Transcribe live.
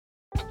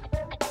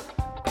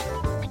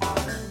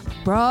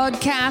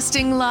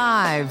Broadcasting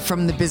live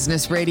from the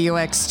Business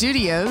RadioX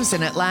studios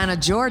in Atlanta,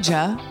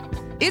 Georgia,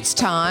 it's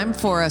time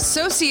for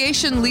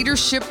Association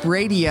Leadership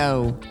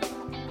Radio.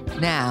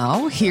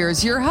 Now,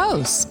 here's your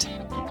host.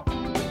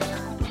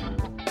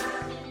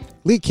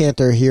 Lee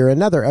Cantor here,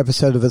 another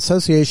episode of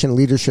Association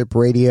Leadership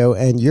Radio,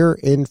 and you're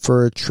in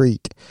for a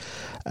treat.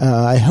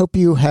 I hope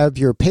you have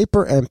your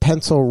paper and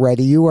pencil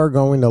ready. You are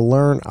going to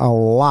learn a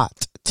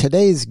lot.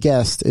 Today's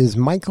guest is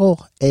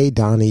Michael A.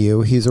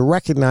 Donahue. He's a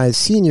recognized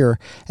senior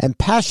and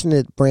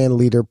passionate brand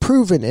leader,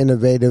 proven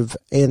innovative,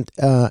 and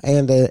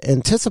an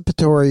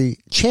anticipatory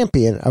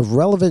champion of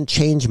relevant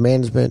change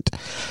management.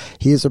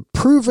 He is a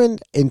proven,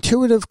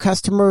 intuitive,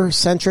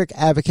 customer-centric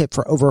advocate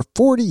for over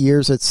 40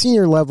 years at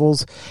senior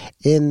levels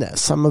in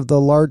some of the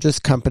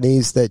largest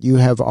companies that you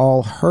have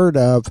all heard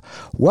of.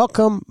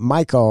 Welcome,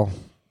 Michael.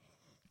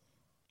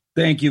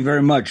 Thank you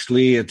very much,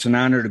 Lee. It's an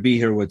honor to be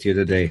here with you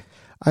today.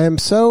 I am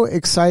so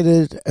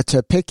excited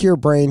to pick your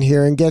brain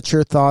here and get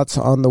your thoughts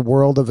on the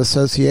world of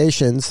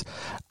associations.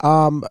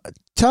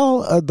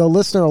 Tell the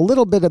listener a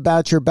little bit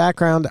about your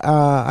background.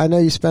 I know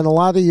you spent a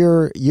lot of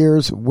your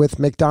years with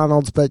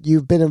McDonald's, but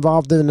you've been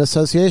involved in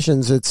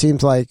associations, it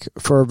seems like,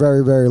 for a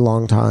very, very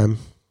long time.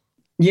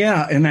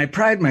 Yeah, and I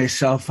pride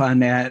myself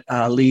on that,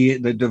 Lee.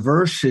 The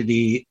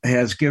diversity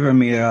has given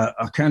me a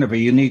kind of a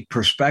unique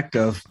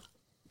perspective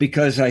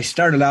because I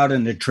started out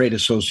in the trade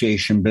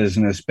association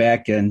business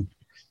back in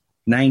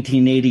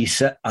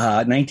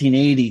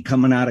 1980,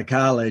 coming out of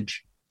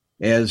college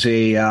as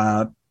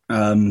I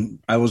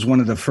was one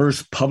of the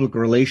first public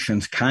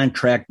relations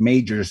contract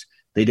majors.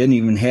 They didn't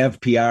even have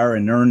PR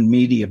and earned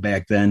media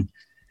back then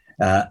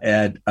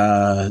at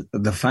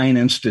the Fine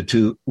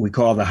Institute we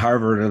call the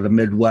Harvard of the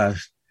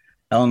Midwest,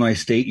 Illinois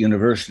State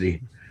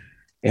University.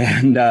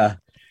 And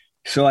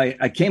so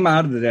I came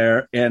out of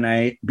there and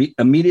I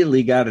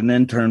immediately got an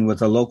intern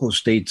with a local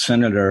state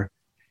senator.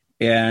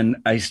 And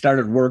I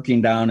started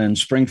working down in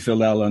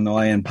Springfield,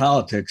 Illinois in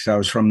politics. I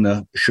was from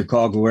the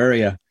Chicago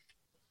area.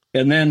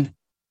 And then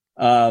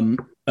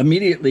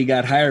immediately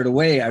got hired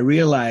away. I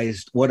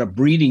realized what a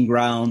breeding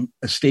ground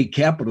state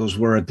capitals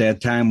were at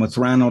that time with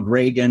Ronald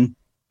Reagan,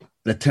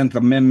 the 10th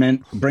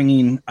Amendment,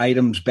 bringing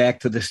items back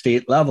to the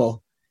state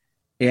level.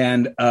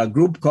 And a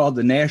group called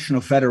the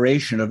National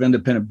Federation of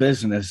Independent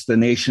Business, the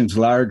nation's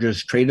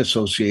largest trade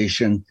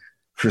association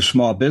for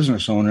small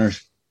business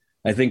owners.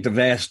 I think the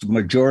vast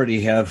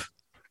majority have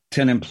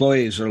 10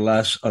 employees or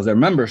less of their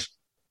members.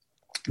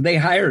 They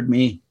hired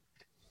me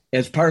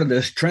as part of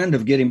this trend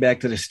of getting back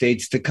to the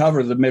States to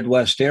cover the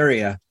Midwest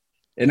area.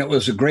 And it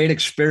was a great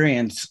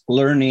experience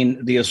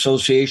learning the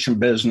association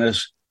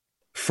business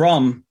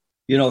from,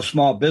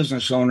 small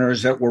business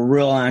owners that were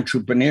real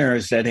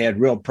entrepreneurs that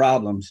had real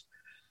problems.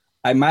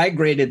 I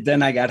migrated,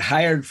 then I got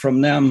hired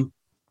from them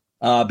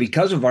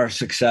because of our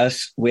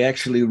success. We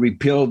actually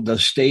repealed the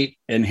state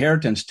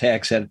inheritance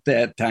tax at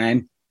that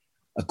time.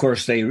 Of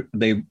course, they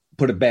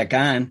put it back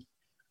on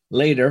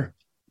later.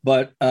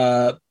 But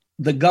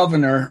the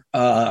governor,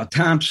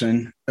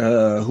 Thompson,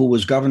 who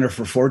was governor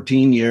for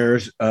 14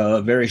 years,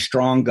 a very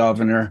strong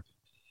governor,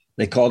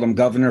 they called him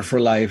governor for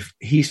life.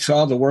 He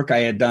saw the work I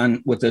had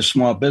done with this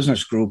small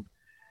business group,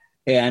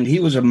 and he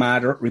was a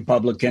moderate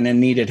Republican and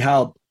needed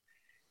help.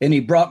 And he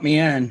brought me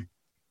in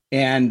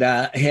and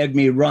had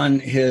me run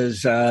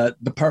his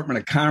Department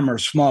of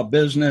Commerce, small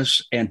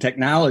business and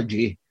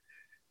technology.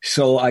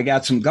 So I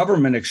got some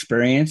government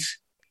experience.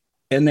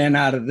 And then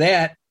out of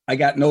that, I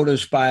got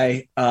noticed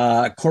by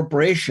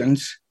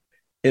corporations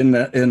in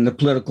the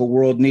political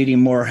world needing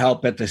more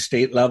help at the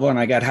state level. And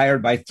I got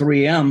hired by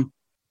 3M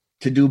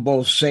to do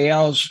both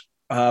sales,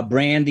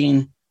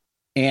 branding,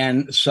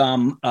 and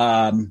some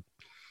government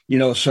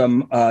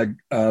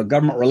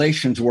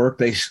relations work.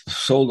 They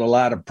sold a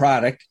lot of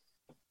product.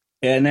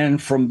 And then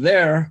from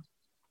there,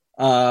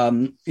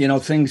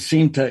 things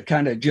seem to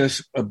kind of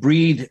just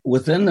breed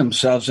within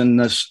themselves in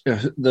this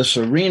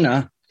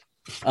arena.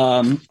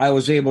 I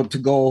was able to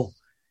go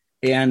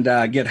and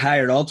get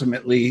hired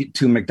ultimately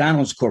to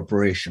McDonald's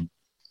Corporation.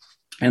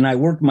 And I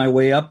worked my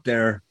way up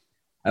there.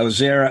 I was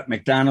there at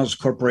McDonald's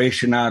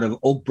Corporation out of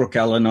Oak Brook,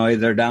 Illinois.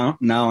 They're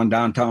now in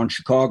downtown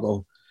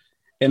Chicago.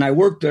 And I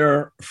worked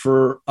there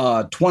for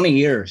 20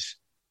 years,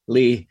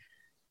 Lee,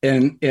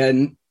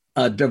 in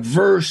a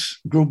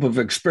diverse group of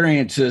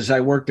experiences.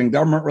 I worked in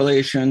government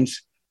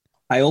relations.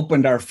 I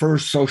opened our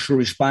first social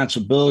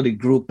responsibility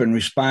group in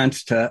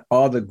response to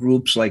all the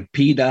groups like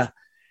PETA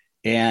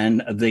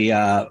and they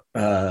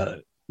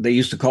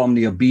used to call them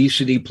the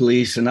obesity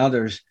police and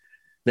others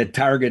that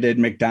targeted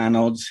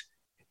McDonald's.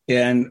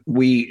 And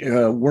we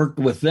worked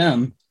with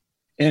them.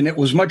 And it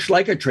was much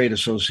like a trade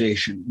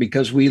association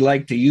because we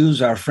like to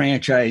use our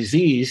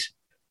franchisees.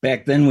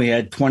 Back then, we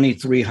had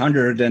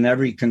 2,300 in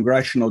every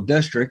congressional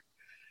district.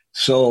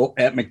 So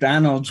at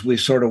McDonald's, we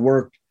sort of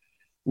worked.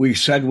 We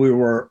said we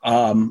were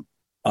a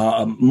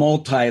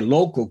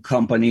multi-local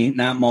company,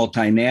 not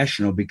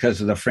multinational,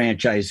 because of the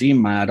franchisee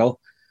model.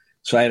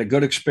 So I had a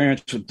good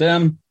experience with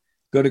them,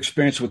 good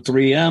experience with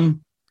 3M,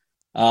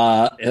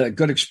 a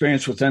good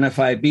experience with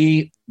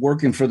NFIB.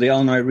 working for the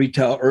Illinois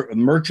Retail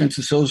Merchants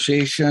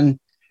Association,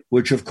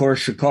 which, of course,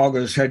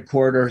 Chicago's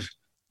headquarters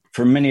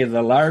for many of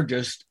the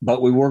largest,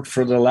 but we worked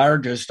for the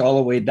largest all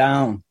the way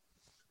down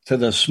to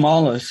the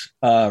smallest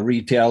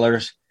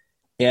retailers.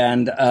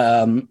 And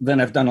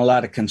then I've done a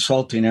lot of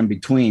consulting in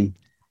between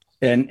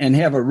and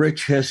have a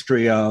rich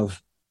history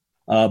of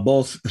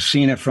both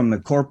seeing it from the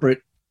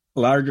corporate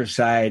larger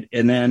side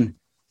and then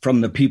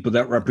from the people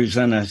that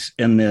represent us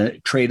in the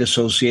trade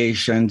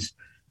associations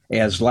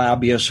as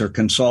lobbyists or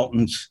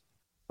consultants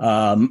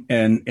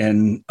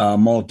and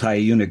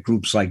multi-unit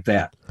groups like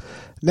that.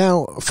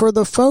 Now, for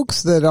the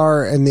folks that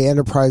are in the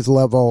enterprise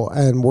level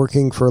and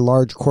working for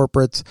large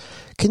corporates,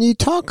 can you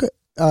talk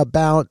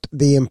about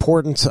the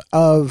importance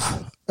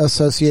of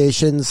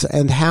associations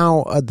and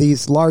how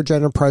these large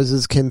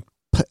enterprises can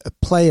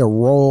play a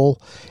role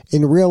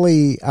in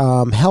really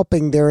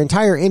helping their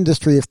entire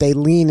industry if they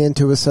lean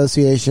into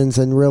associations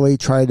and really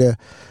try to,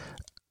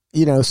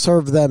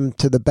 serve them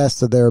to the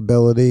best of their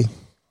ability?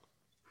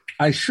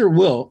 I sure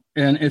will.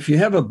 And if you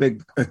have a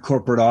big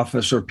corporate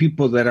office or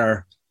people that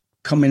are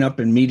coming up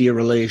in media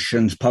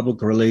relations,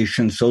 public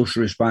relations,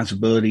 social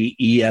responsibility,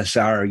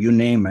 ESR, you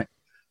name it,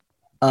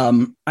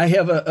 I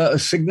have a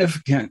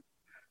significant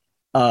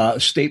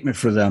statement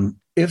for them.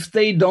 If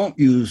they don't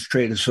use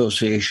trade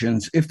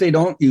associations, if they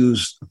don't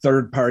use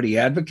third-party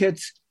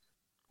advocates,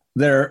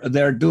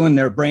 they're doing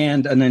their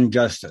brand an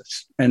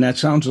injustice. And that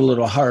sounds a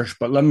little harsh,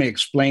 but let me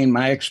explain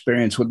my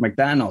experience with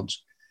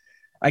McDonald's.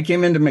 I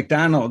came into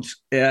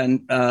McDonald's,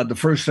 and the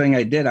first thing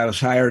I did, I was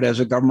hired as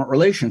a government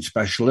relations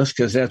specialist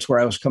because that's where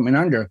I was coming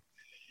under.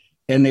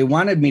 And they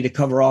wanted me to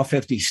cover all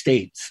 50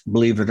 states,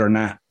 believe it or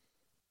not.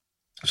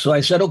 So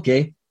I said,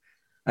 okay.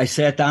 I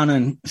sat down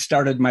and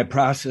started my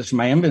process,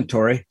 my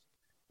inventory.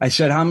 I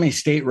said, how many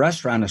state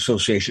restaurant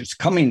associations,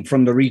 coming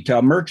from the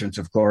retail merchants,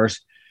 of course,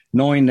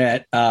 knowing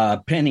that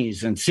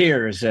Penny's and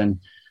Sears and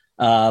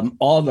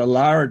all the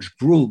large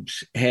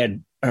groups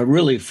had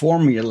really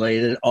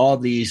formulated all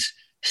these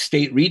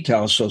state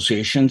retail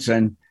associations.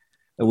 And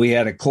we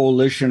had a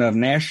coalition of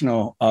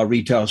national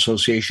retail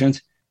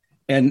associations.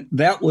 And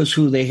that was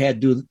who they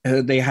had to,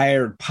 they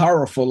hired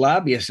powerful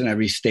lobbyists in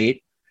every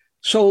state.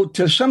 So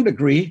to some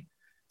degree,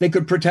 they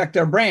could protect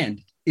their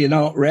brand,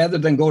 rather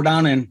than go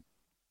down and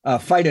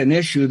fight an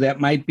issue that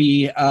might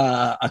be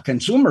a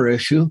consumer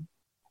issue.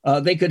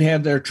 They could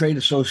have their trade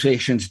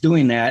associations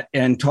doing that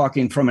and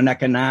talking from an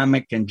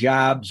economic and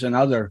jobs and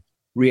other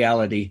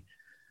reality.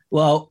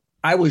 Well,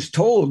 I was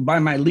told by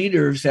my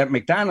leaders at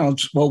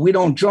McDonald's, well, we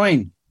don't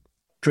join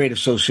trade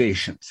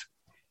associations.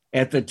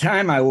 At the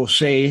time, I will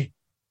say,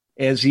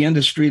 as the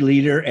industry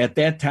leader at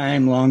that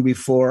time, long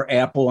before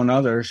Apple and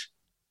others,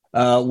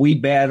 we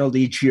battled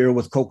each year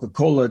with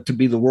Coca-Cola to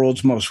be the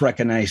world's most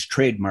recognized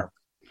trademark.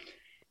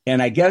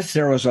 And I guess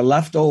there was a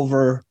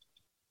leftover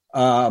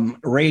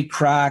Ray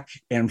Kroc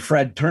and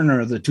Fred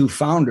Turner, the two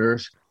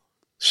founders,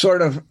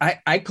 sort of,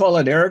 I call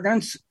it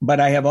arrogance, but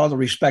I have all the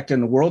respect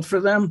in the world for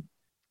them.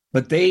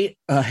 But they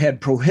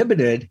had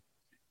prohibited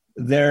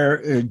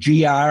their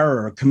GR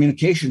or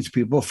communications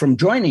people from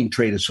joining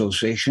trade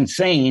associations,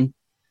 saying,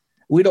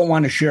 we don't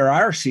want to share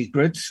our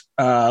secrets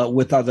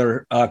with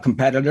other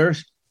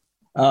competitors.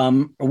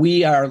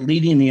 We are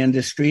leading the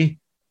industry.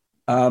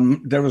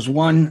 There was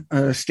one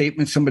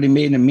statement somebody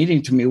made in a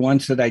meeting to me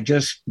once that I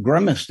just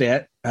grimaced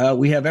at.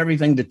 We have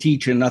everything to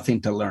teach and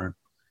nothing to learn.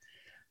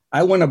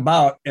 I went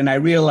about and I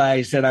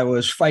realized that I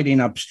was fighting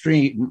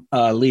upstream,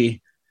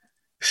 Lee.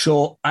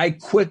 So I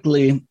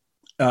quickly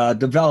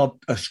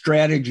developed a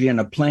strategy and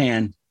a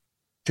plan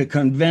to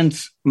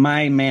convince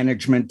my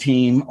management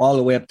team all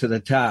the way up to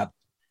the top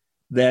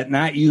that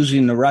not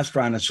using the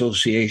restaurant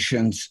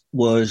associations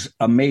was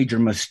a major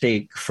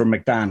mistake for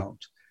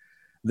McDonald's,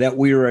 that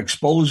we were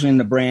exposing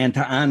the brand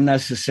to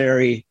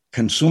unnecessary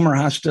consumer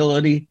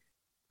hostility.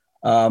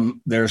 Is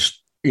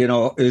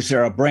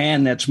there a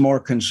brand that's more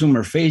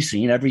consumer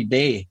facing every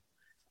day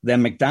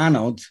than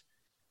McDonald's?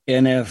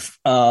 And if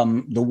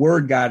the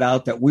word got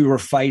out that we were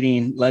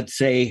fighting, let's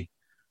say,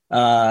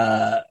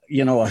 a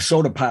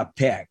soda pop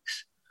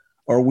tax,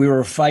 or we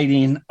were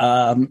fighting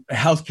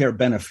healthcare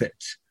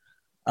benefits,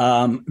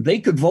 they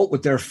could vote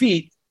with their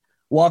feet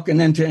walking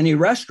into any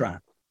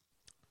restaurant.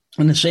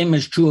 And the same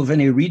is true of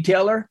any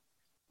retailer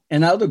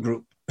and other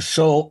group.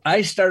 So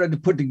I started to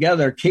put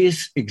together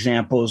case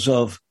examples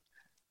of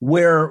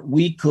where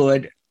we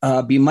could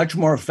be much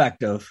more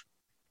effective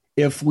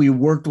if we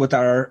worked with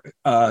our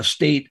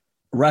state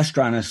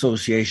restaurant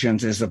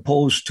associations as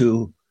opposed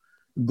to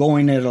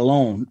going it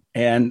alone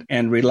and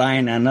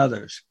relying on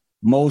others.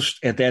 Most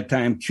at that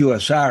time,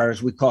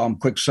 QSRs, we call them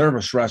quick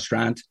service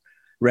restaurants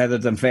rather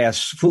than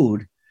fast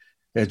food.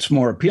 It's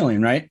more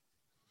appealing, right?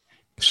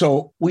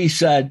 So we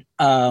said,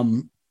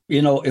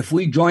 if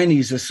we join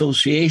these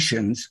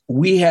associations,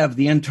 we have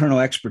the internal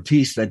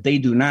expertise that they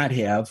do not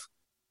have.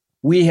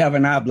 We have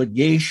an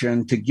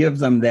obligation to give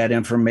them that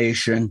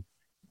information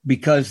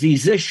because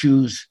these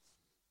issues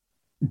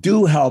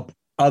do help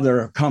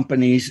other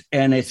companies,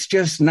 and it's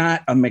just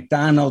not a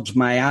McDonald's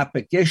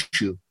myopic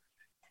issue.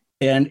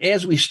 And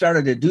as we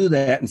started to do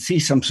that and see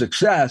some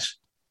success,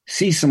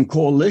 see some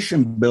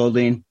coalition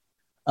building.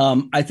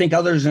 I think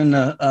others in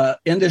the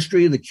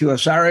industry, the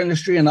QSR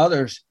industry and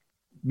others,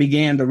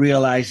 began to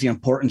realize the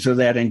importance of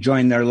that and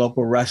join their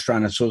local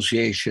restaurant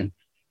association.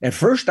 At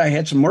first, I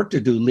had some work to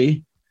do,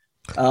 Lee.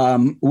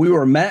 We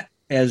were met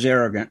as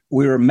arrogant.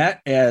 We were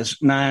met as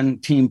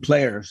non-team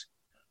players.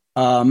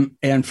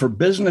 And for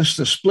business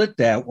to split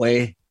that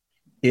way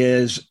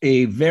is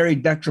a very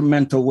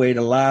detrimental way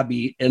to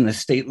lobby in the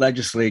state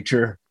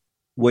legislature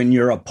when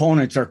your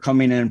opponents are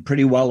coming in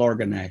pretty well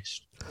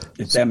organized,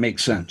 if that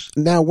makes sense.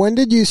 Now, when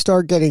did you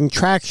start getting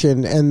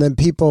traction and then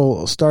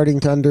people starting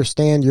to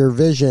understand your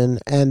vision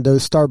and to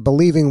start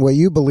believing what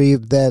you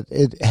believe, that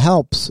it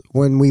helps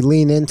when we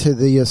lean into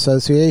the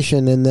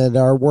association and that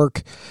our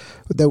work,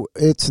 that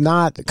it's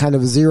not kind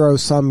of a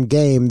zero-sum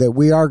game, that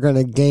we are going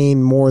to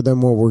gain more than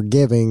what we're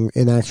giving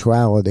in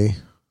actuality?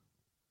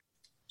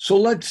 So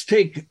let's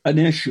take an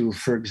issue,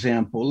 for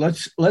example.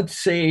 Let's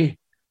say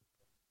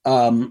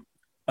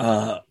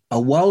a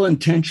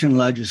well-intentioned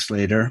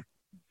legislator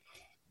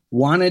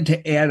wanted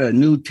to add a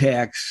new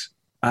tax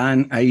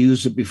on, I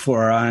used it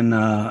before,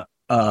 on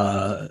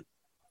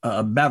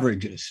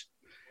beverages.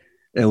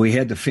 We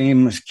had the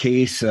famous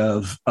case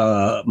of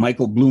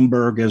Michael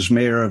Bloomberg as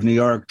mayor of New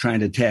York trying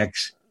to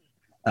tax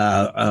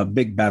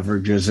big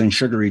beverages and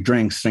sugary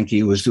drinks, thinking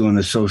he was doing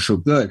a social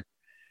good.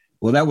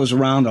 Well, that was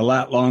around a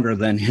lot longer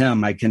than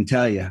him, I can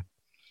tell you.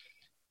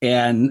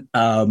 And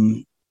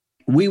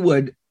we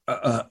would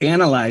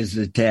analyze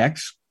the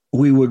tax.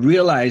 We would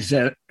realize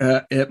that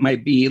it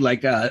might be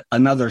like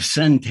another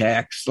sin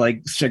tax,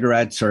 like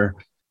cigarettes or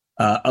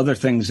other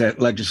things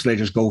that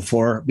legislators go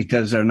for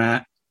because they're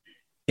not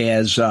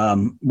as,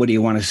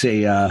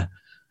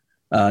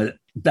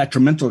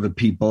 detrimental to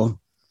people.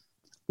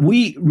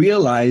 We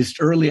realized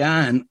early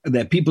on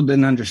that people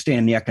didn't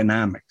understand the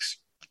economics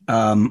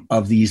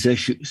of these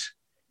issues.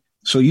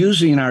 So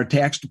using our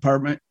tax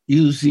department,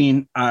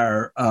 using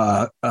our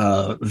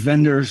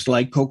vendors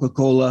like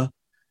Coca-Cola,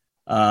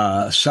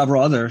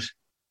 several others,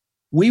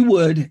 we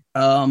would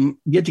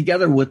get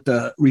together with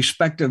the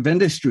respective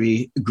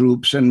industry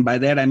groups. And by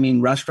that, I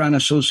mean restaurant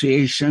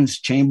associations,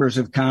 chambers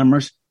of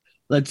commerce.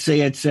 Let's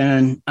say it's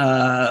in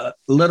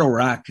Little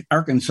Rock,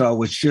 Arkansas,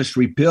 which just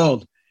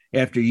repealed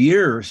after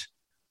years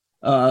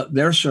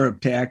their syrup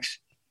tax.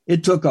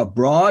 It took a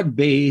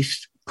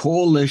broad-based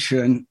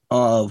coalition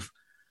of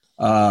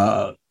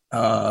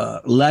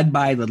led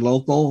by the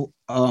local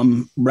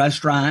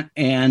restaurant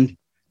and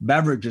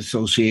beverage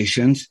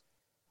associations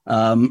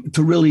to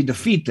really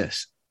defeat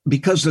this,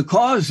 because the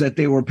cause that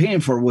they were paying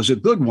for was a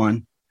good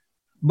one,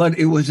 but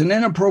it was an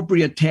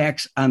inappropriate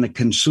tax on the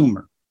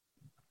consumer.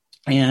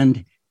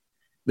 And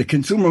the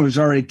consumer was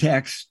already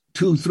taxed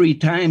 2-3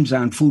 times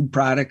on food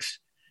products,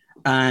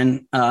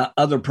 on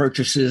other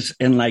purchases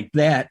and like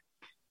that.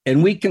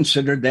 And we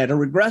considered that a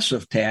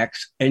regressive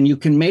tax. And you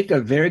can make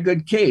a very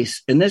good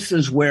case. And this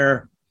is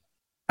where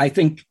I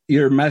think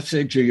your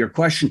message or your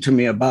question to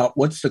me about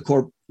what's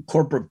the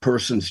corporate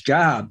person's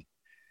job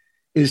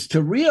is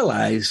to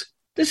realize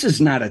this is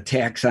not a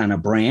tax on a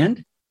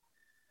brand.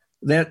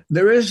 That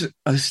there is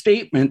a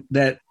statement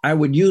that I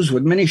would use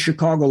with many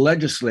Chicago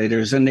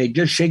legislators, and they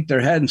just shake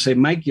their head and say,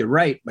 Mike, you're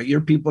right, but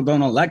your people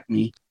don't elect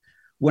me.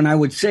 When I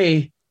would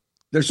say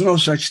there's no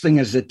such thing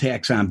as a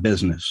tax on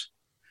business.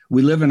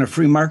 We live in a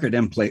free market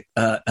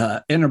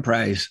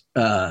enterprise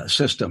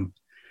system.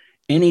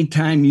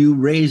 Anytime you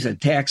raise a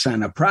tax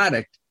on a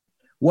product,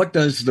 what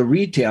does the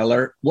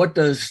retailer, what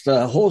does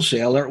the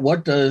wholesaler,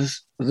 what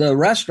does the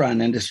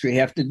restaurant industry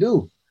have to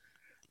do?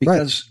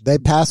 Because they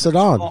pass it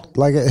on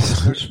like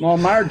small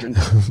margins.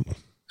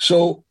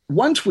 So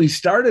once we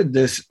started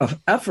this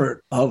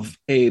effort of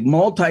a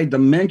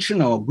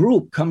multidimensional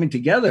group coming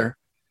together,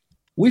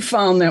 we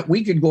found that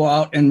we could go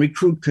out and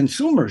recruit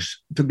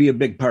consumers to be a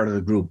big part of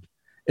the group.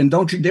 And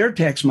don't you dare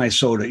tax my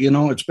soda. You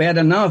know, it's bad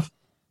enough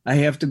I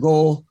have to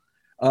go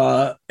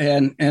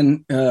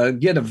and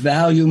get a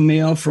value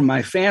meal for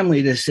my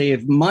family to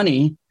save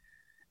money.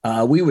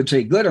 We would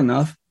say good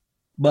enough,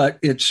 but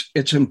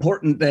it's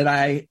important that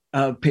I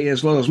pay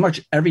as little as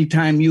much. Every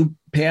time you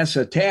pass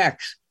a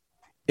tax,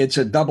 it's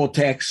a double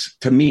tax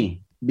to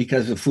me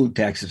because of food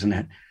taxes and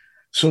that.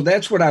 So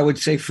that's what I would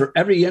say for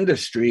every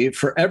industry,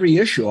 for every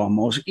issue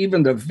almost,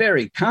 even the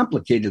very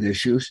complicated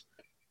issues.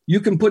 You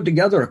can put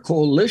together a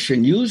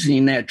coalition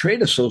using that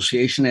trade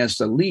association as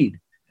the lead.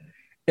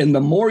 And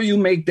the more you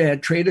make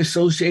that trade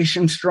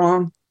association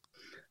strong,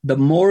 the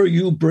more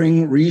you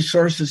bring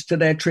resources to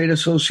that trade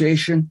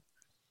association,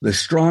 the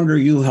stronger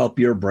you help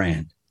your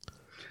brand,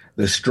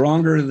 the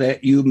stronger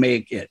that you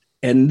make it.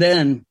 And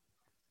then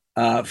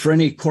for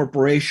any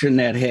corporation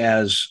that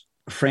has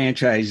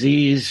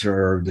franchisees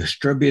or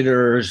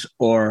distributors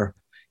or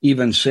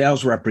even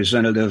sales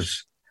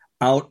representatives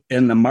out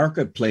in the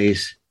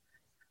marketplace,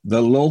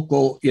 the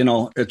local,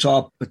 it's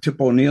all,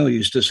 Tip O'Neill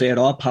used to say it,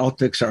 all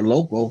politics are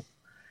local.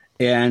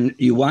 And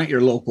you want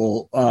your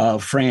local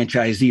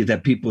franchisee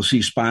that people see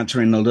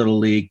sponsoring the Little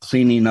League,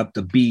 cleaning up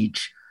the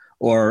beach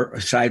or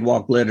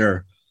sidewalk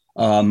litter,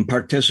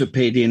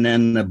 participating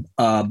in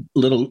the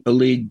Little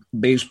League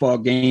baseball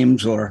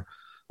games or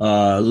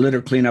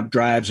litter cleanup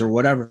drives or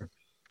whatever.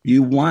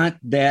 You want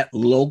that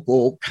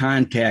local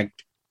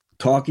contact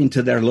talking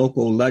to their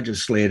local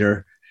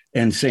legislator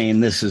and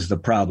saying this is the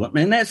problem.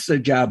 And that's the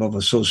job of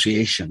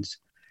associations.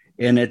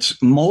 And it's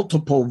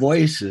multiple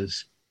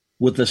voices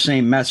with the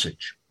same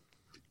message.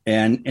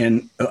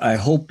 And I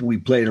hope we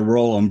played a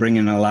role in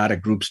bringing a lot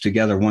of groups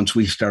together once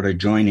we started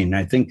joining.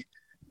 I think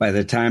by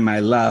the time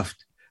I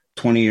left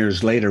 20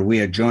 years later, we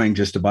had joined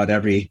just about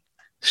every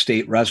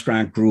state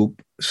restaurant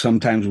group.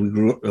 Sometimes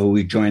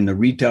we joined the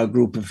retail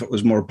group if it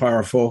was more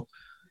powerful,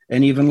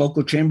 and even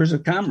local chambers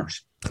of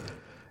commerce.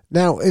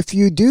 Now, if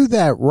you do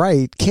that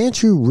right,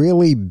 can't you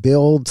really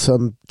build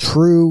some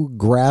true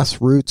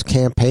grassroots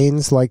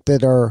campaigns like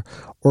that are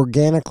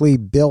organically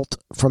built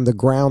from the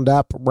ground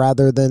up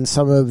rather than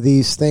some of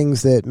these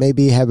things that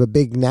maybe have a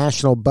big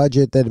national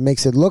budget that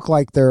makes it look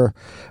like they're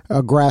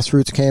a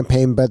grassroots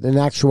campaign, but in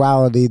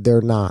actuality,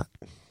 they're not?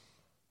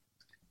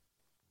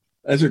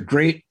 That's a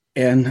great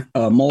and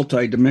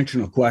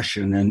multi-dimensional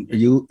question.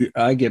 And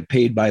I get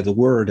paid by the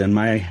word in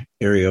my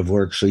area of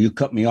work, so you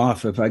cut me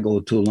off if I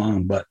go too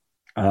long. But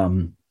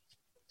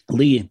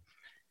Lee,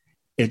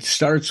 it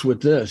starts with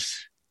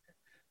this.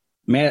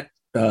 Matt,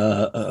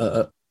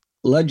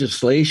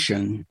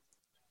 legislation,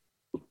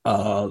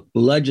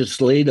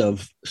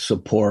 legislative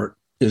support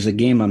is a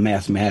game of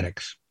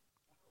mathematics.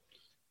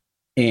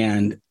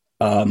 And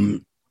a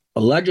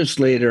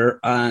legislator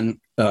on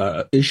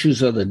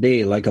issues of the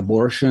day, like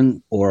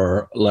abortion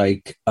or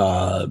like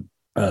climate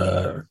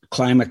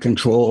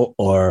control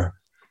or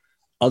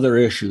other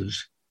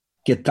issues,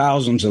 get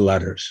thousands of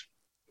letters.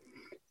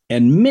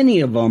 And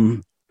many of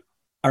them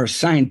are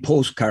signed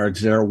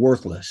postcards that are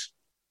worthless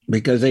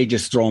because they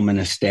just throw them in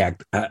a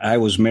stack. I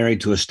was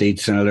married to a state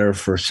senator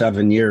for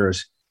 7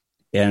 years,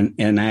 and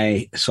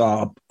I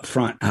saw up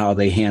front how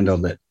they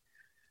handled it.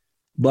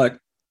 But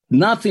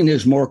nothing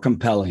is more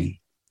compelling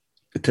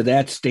to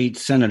that state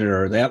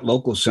senator or that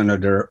local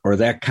senator or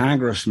that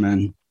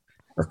congressman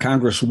or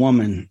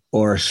congresswoman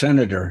or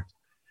senator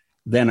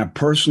than a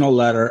personal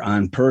letter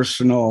on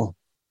personal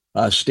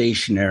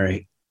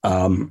stationery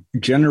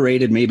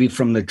generated maybe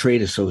from the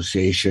trade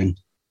association,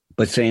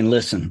 but saying,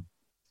 listen,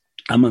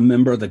 I'm a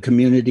member of the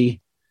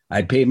community.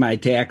 I pay my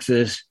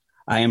taxes.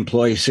 I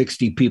employ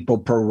 60 people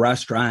per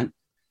restaurant.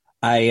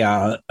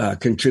 I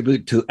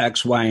contribute to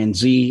X, Y, and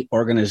Z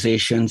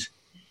organizations.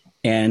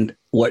 And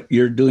what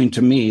you're doing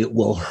to me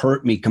will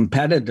hurt me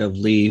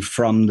competitively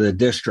from the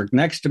district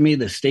next to me,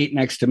 the state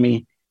next to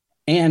me,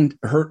 and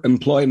hurt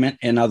employment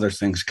and other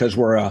things. Because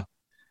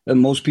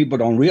most people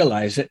don't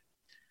realize it.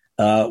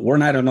 We're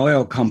not an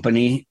oil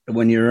company.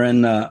 When you're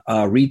in the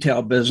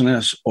retail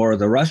business or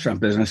the restaurant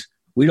business,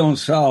 we don't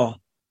sell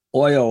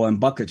oil in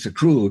buckets of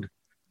crude.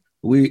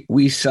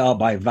 We sell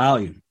by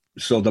volume.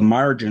 So the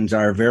margins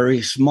are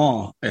very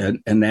small,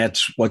 and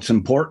that's what's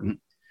important.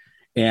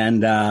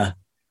 And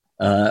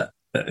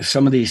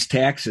some of these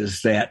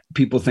taxes that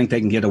people think they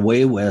can get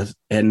away with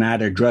and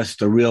not address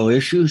the real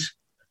issues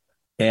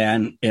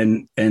and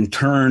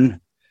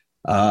turn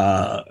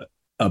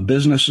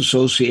business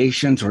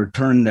associations or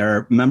turn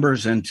their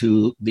members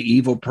into the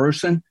evil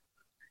person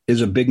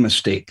is a big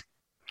mistake.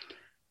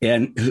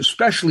 And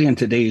especially in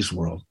today's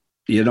world,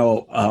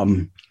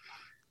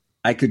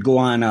 I could go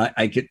on.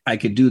 I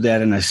could do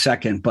that in a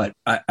second, but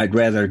I'd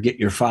rather get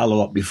your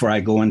follow up before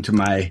I go into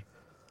my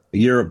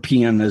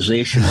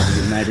Europeanization of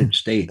the United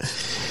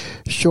States.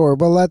 Sure.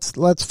 Well,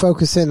 let's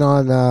focus in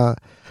on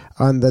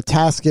the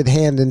task at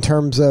hand in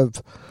terms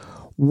of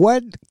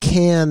what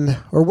do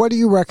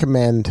you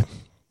recommend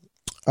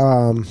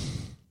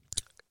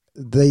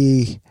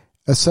the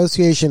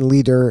association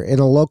leader in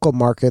a local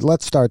market,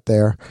 let's start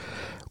there.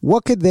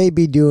 What could they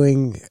be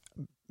doing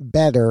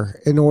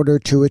better in order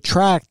to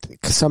attract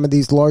some of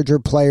these larger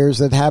players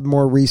that have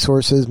more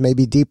resources,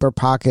 maybe deeper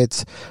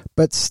pockets,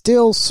 but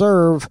still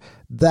serve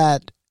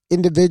that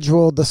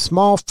individual, the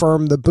small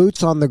firm, the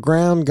boots on the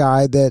ground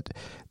guy that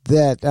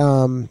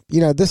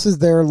this is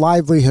their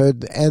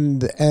livelihood,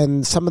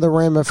 and some of the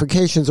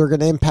ramifications are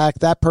going to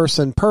impact that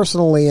person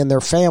personally and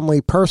their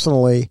family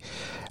personally.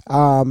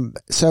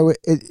 So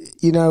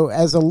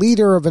as a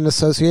leader of an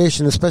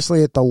association,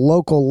 especially at the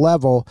local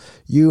level,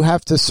 you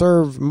have to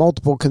serve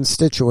multiple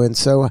constituents.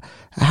 So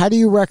how do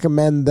you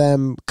recommend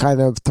them kind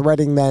of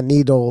threading that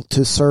needle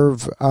to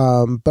serve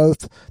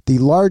both the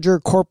larger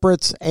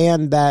corporates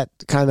and that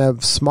kind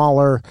of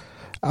smaller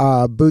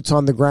boots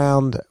on the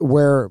ground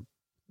where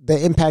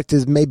the impact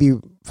is maybe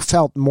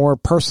felt more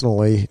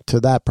personally to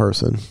that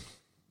person?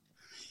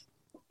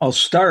 I'll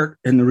start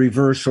in the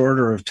reverse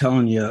order of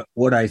telling you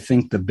what I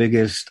think the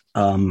biggest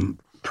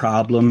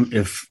problem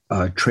if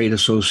a trade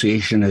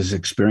association is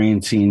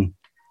experiencing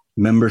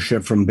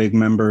membership from big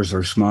members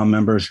or small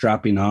members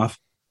dropping off.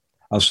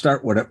 I'll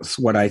start with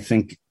what I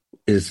think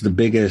is the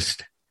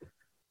biggest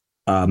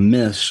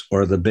miss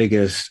or the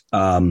biggest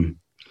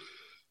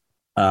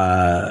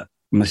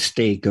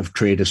mistake of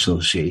trade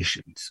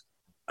associations.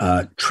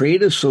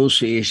 Trade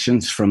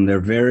associations from their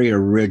very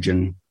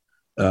origination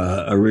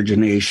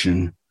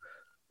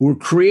were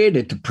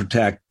created to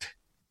protect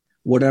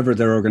whatever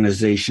their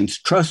organizations.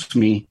 Trust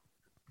me,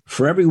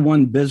 for every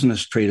one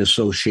business trade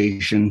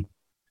association,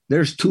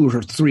 there's 2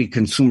 or 3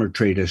 consumer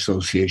trade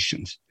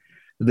associations.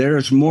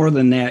 There's more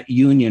than that,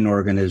 union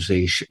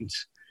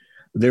organizations.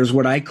 There's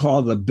what I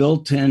call the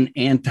built-in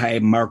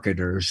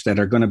anti-marketers that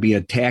are going to be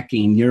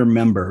attacking your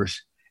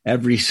members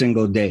every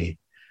single day,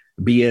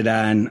 be it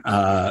on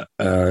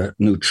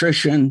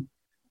nutrition,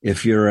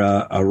 if you're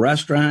a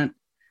restaurant,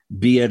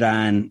 be it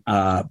on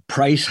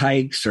price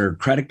hikes or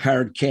credit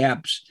card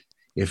caps,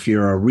 if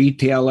you're a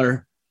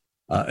retailer,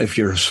 if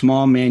you're a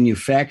small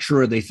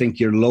manufacturer, they think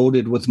you're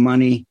loaded with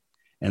money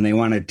and they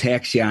want to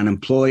tax you on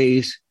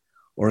employees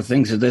or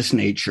things of this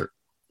nature.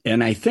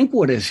 And I think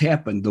what has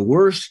happened, the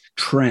worst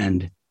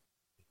trend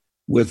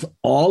with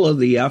all of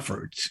the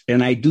efforts,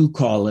 and I do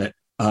call it,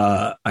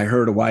 I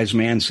heard a wise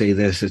man say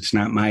this, it's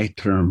not my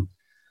term,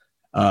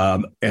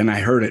 and I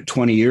heard it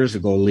 20 years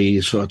ago,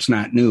 Lee, so it's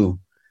not new,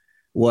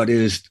 what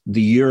is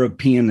the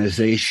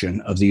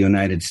Europeanization of the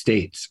United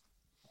States.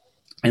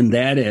 And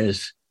that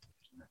is,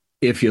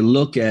 if you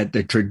look at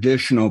the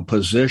traditional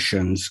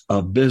positions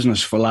of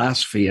business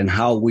philosophy and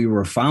how we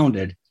were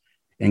founded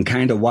and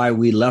kind of why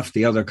we left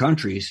the other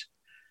countries,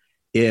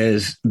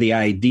 is the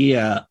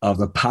idea of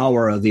the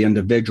power of the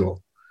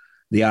individual,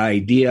 the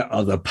idea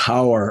of the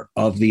power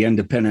of the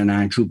independent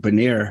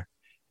entrepreneur,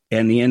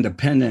 and the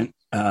independent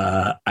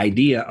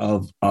idea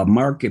of a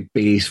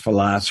market-based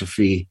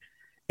philosophy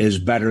is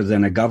better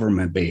than a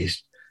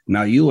government-based.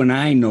 Now, you and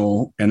I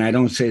know, and I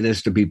don't say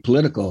this to be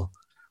political,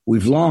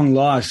 we've long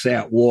lost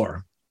that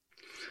war.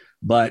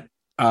 But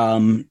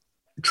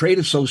trade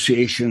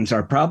associations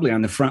are probably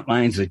on the front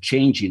lines of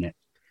changing it.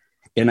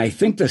 And I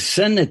think the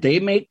sin that they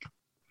make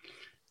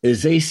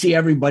is they see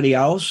everybody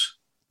else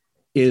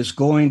is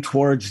going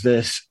towards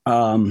this,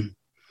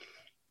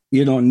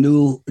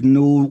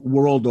 new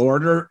world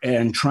order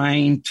and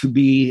trying to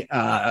be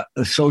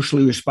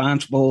socially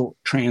responsible,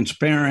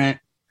 transparent,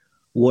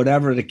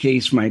 whatever the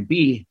case might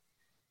be.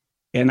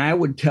 And I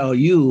would tell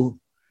you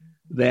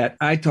that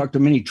I talked to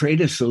many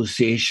trade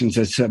associations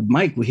that said,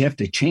 Mike, we have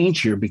to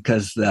change here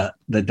because the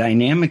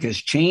dynamic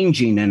is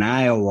changing in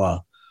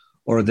Iowa,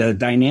 or the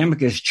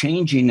dynamic is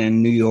changing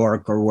in New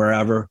York or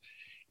wherever.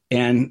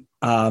 And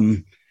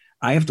I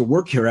have to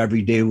work here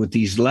every day with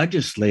these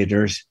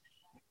legislators.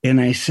 And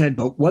I said,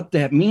 but what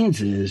that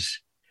means is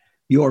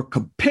you're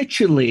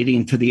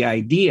capitulating to the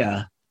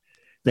idea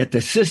that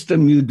the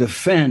system you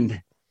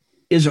defend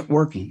isn't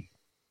working.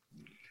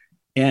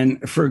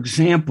 And for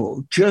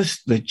example,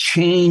 just the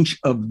change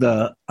of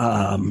the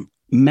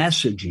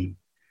messaging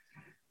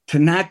to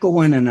not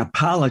go in and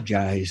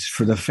apologize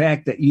for the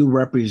fact that you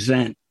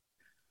represent,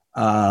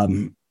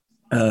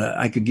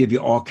 I could give you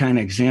all kinds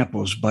of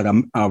examples, but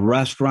a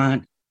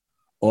restaurant,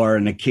 or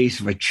in the case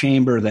of a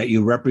chamber that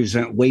you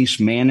represent waste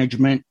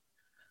management,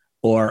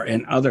 or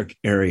in other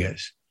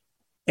areas.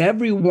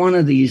 Every one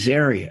of these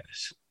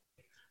areas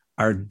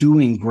are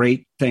doing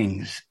great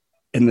things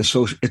in the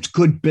social. It's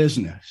good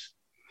business.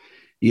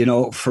 You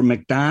know, for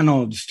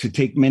McDonald's to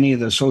take many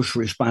of the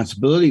social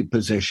responsibility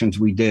positions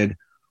we did,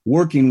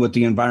 working with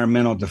the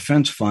Environmental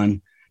Defense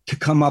Fund to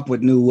come up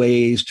with new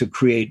ways to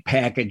create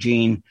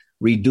packaging,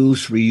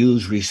 reduce,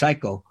 reuse,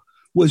 recycle,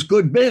 was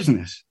good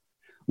business.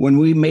 When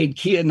we made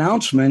key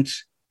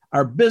announcements,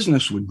 our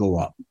business would go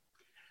up.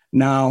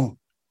 Now,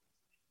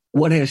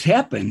 what has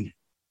happened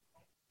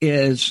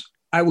is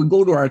I would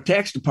go to our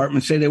tax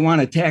department, say they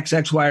want to tax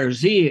X, Y, or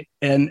Z,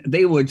 and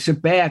they would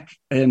sit back,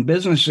 and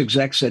business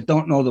execs that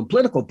don't know the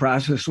political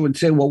process would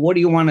say, well, what do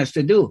you want us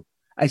to do?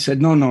 I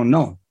said,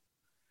 no.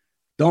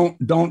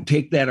 Don't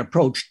take that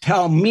approach.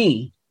 Tell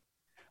me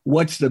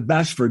what's the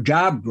best for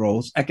job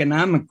growth,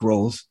 economic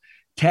growth,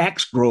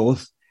 tax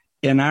growth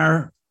in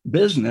our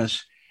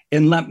business,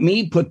 and let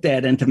me put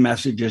that into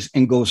messages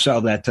and go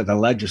sell that to the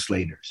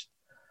legislators.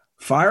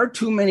 Far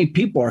too many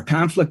people are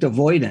conflict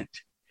avoidant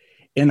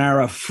and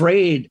are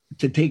afraid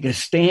to take a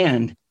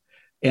stand,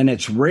 and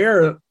it's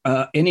rare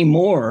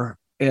anymore.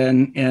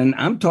 And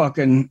I'm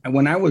talking,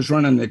 when I was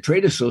running the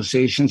trade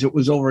associations, it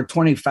was over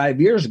 25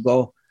 years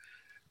ago,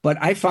 but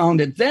I found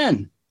it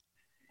then.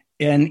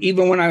 And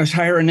even when I was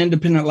hiring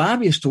independent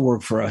lobbyists to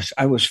work for us,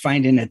 I was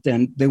finding it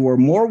then. They were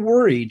more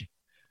worried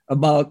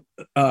about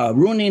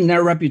ruining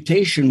their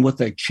reputation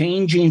with a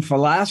changing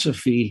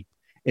philosophy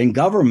in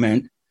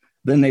government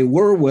than they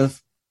were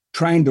with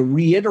trying to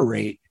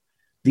reiterate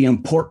the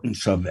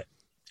importance of it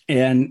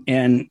and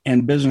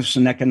business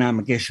and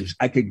economic issues.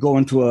 I could go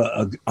into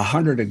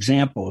 100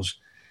 examples,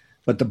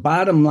 but the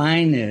bottom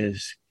line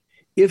is,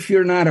 if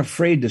you're not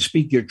afraid to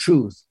speak your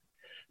truth,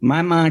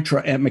 my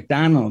mantra at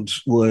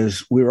McDonald's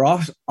was we were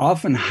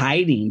often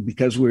hiding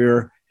because we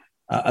were,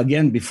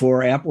 again,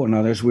 before Apple and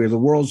others, we were the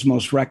world's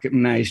most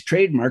recognized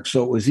trademark.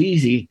 So it was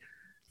easy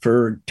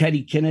for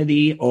Teddy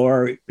Kennedy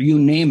or you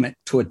name it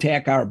to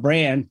attack our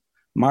brand.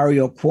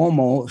 Mario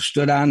Cuomo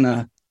stood on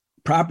the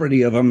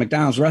property of a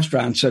McDonald's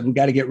restaurant and said, we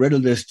got to get rid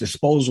of this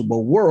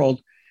disposable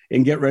world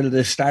and get rid of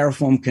this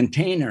styrofoam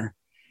container.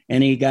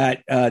 And he got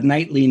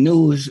nightly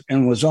news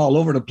and was all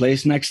over the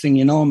place. Next thing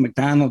you know,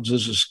 McDonald's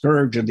is a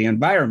scourge of the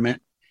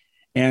environment.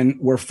 And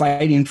we're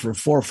fighting for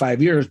 4 or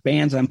 5 years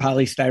bans on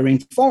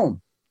polystyrene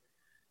foam.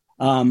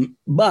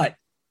 But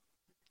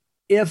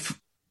if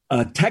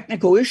a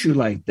technical issue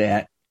like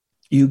that,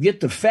 you get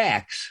the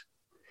facts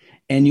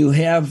and you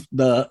have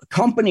the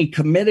company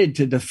committed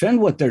to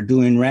defend what they're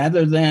doing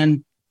rather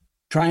than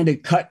trying to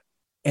cut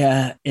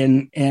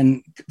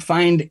and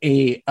find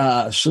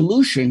a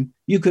solution,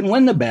 you can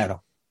win the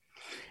battle.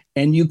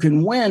 And you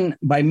can win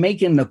by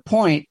making the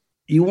point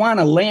you want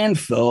a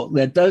landfill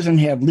that doesn't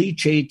have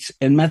leachates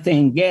and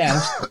methane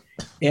gas,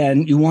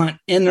 and you want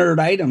inert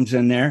items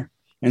in there.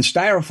 And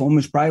styrofoam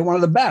is probably one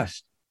of the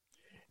best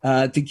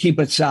to keep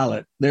it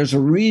solid. There's a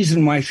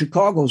reason why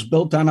Chicago's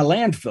built on a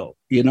landfill,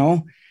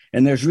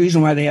 and there's a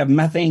reason why they have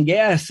methane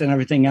gas and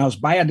everything else.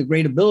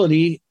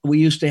 Biodegradability, we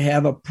used to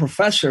have a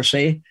professor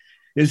say,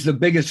 is the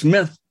biggest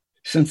myth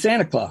since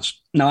Santa Claus.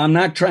 Now, I'm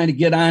not trying to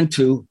get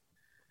onto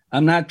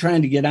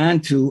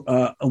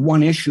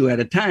one issue at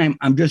a time.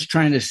 I'm just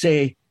trying to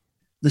say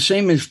the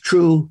same is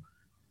true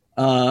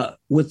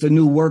with the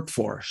new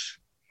workforce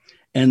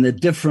and the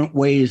different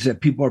ways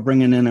that people are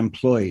bringing in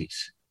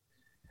employees.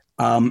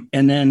 And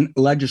then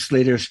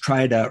legislators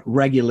try to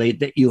regulate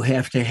that you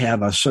have to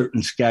have a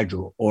certain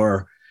schedule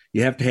or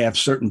you have to have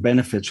certain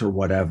benefits or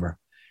whatever.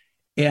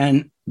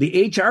 And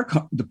the HR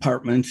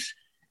departments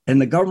and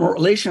the government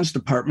relations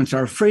departments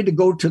are afraid to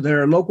go to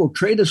their local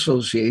trade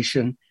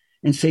association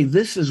and say,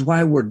 this is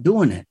why we're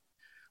doing it.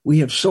 We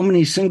have so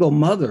many single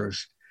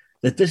mothers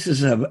that this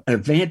is an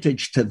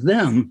advantage to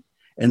them,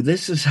 and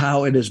this is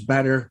how it is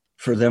better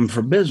for them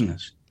for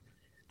business.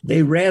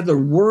 They rather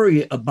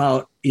worry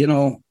about,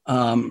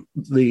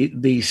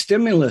 the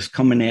stimulus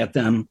coming at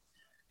them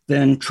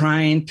than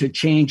trying to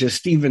change. As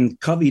Stephen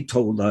Covey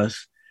told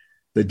us,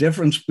 the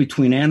difference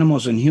between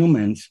animals and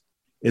humans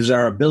is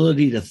our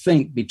ability to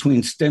think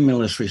between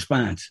stimulus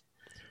response.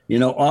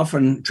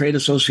 Often trade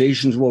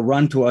associations will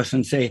run to us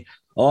and say,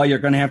 oh, you're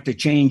going to have to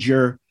change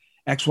your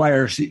X, Y,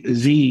 or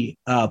Z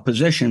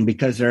position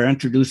because they're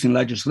introducing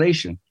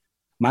legislation.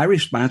 My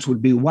response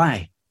would be,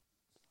 why?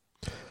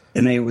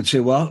 And they would say,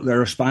 well,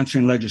 they're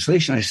sponsoring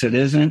legislation. I said,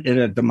 isn't it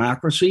a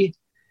democracy?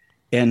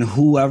 And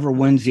whoever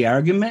wins the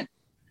argument?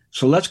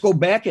 So let's go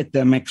back at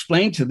them,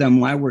 explain to them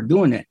why we're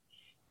doing it.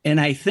 And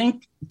I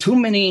think too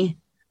many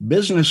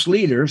business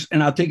leaders,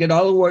 and I'll take it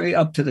all the way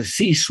up to the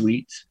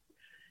C-suites,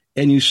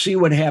 and you see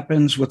what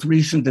happens with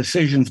recent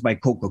decisions by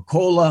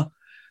Coca-Cola,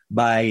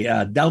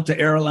 by Delta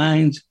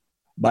Airlines,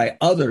 by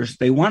others.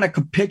 They want to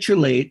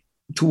capitulate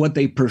to what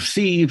they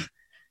perceive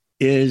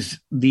is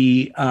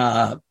the,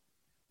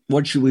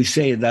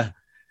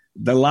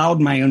 the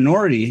loud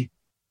minority,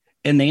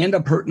 and they end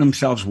up hurting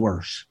themselves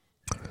worse.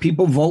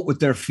 People vote with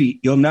their feet.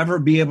 You'll never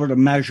be able to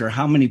measure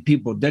how many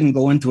people didn't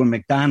go into a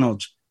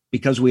McDonald's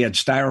because we had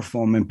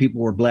styrofoam and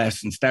people were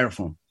blasting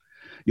styrofoam.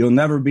 You'll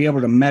never be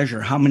able to measure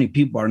how many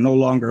people are no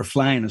longer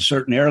flying a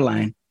certain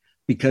airline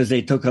because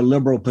they took a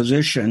liberal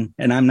position,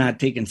 and I'm not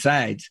taking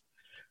sides,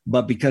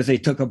 but because they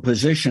took a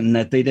position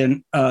that they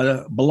didn't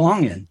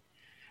belong in.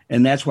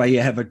 And that's why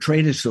you have a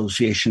trade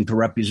association to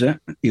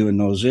represent you in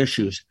those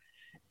issues.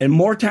 And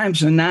more times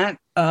than not,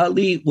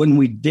 Lee, when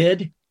we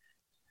did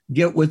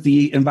get with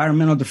the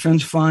Environmental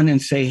Defense Fund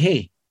and say,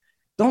 hey,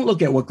 don't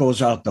look at what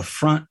goes out the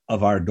front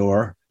of our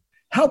door.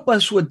 Help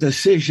us with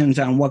decisions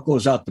on what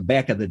goes out the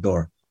back of the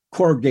door.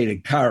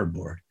 Corrugated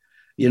cardboard,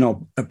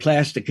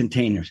 plastic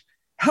containers.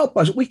 Help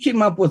us. We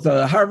came up with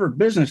a Harvard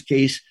business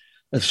case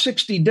of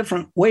 60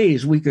 different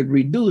ways we could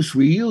reduce,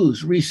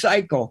 reuse,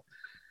 recycle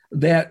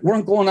that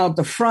weren't going out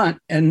the front.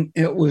 And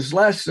it was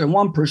less than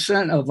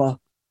 1% of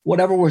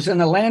whatever was in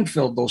the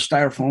landfill, those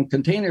styrofoam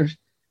containers.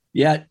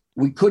 Yet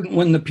we couldn't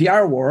win the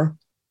PR war,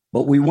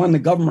 but we won the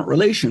government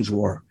relations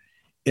war.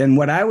 And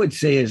what I would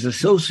say is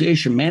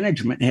association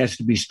management has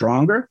to be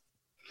stronger.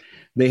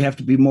 They have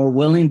to be more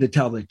willing to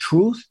tell the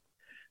truth.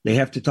 They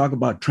have to talk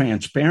about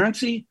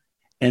transparency,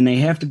 and they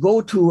have to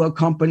go to a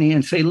company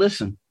and say,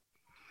 listen,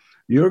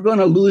 you're going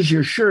to lose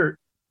your shirt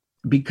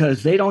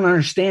because they don't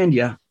understand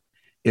you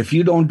if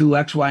you don't do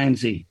X, Y, and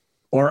Z,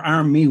 or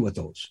arm me with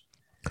those.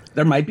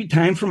 There might be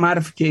time for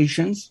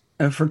modifications,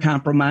 for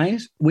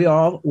compromise. We're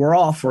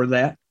all for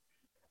that.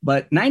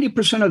 But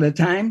 90% of the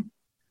time,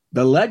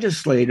 the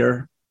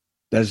legislator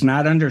does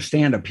not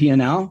understand a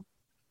P&L,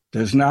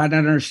 does not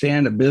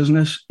understand a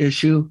business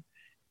issue.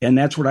 And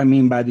that's what I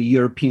mean by the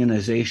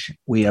Europeanization.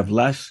 We have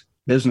less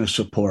business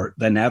support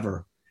than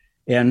ever.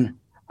 And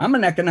I'm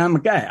an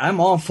economic guy. I'm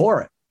all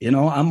for it.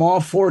 I'm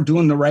all for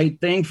doing the right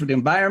thing for the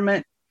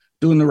environment,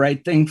 doing the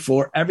right thing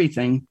for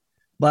everything.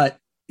 But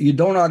you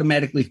don't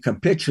automatically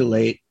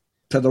capitulate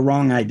to the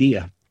wrong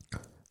idea.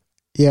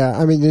 Yeah,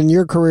 I mean, in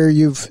your career,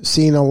 you've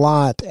seen a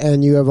lot,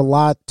 and you have a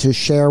lot to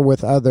share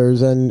with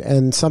others.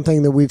 And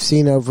something that we've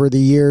seen over the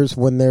years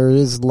when there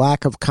is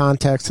lack of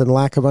context and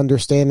lack of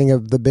understanding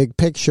of the big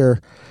picture,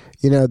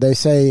 they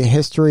say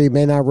history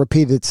may not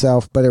repeat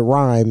itself, but it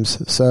rhymes.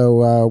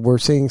 So we're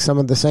seeing some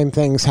of the same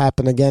things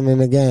happen again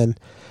and again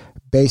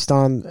based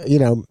on,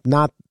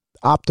 not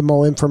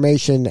optimal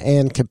information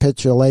and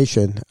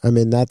capitulation. I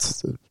mean,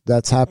 that's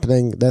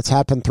happening. That's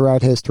happened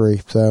throughout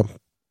history. So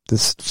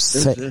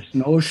this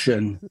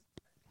notion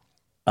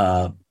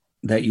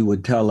that you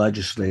would tell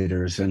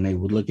legislators and they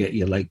would look at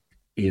you like,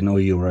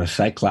 you were a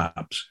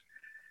cyclops.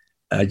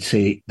 I'd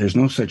say there's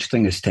no such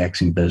thing as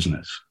taxing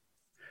business.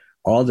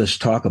 All this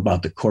talk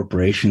about the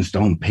corporations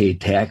don't pay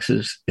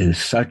taxes is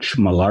such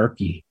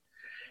malarkey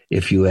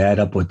if you add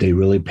up what they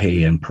really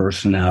pay in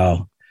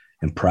personnel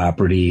and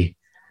property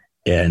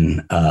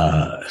and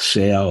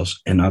sales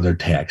and other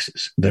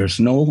taxes. There's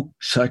no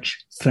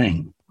such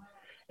thing.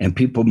 And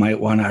people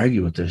might want to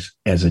argue with this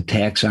as a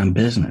tax on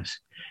business.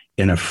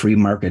 In a free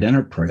market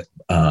enterprise,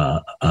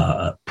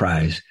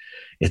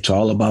 it's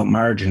all about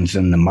margins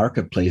and the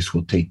marketplace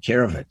will take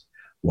care of it.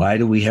 Why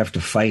do we have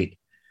to fight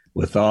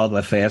with all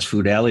the fast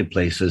food alley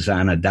places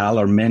on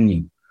 $1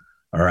 menu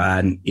or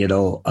on,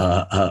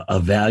 a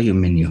value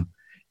menu?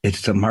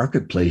 It's the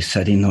marketplace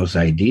setting those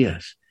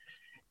ideas.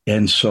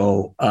 And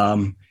so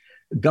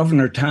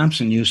Governor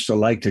Thompson used to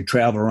like to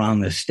travel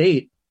around the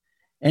state,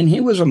 and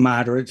he was a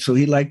moderate, so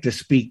he liked to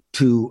speak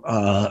to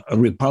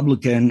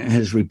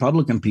his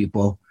Republican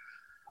people.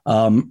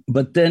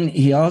 But then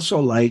he also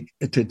liked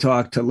to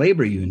talk to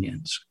labor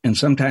unions and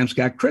sometimes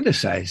got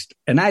criticized.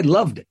 And I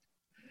loved it.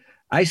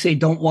 I say,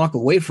 don't walk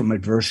away from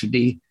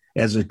adversity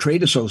as a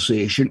trade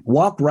association,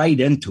 walk right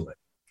into it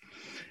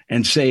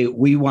and say,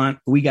 we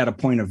got a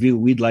point of view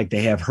we'd like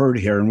to have heard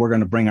here, and we're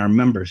going to bring our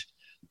members.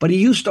 But he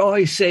used to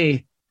always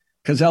say,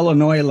 because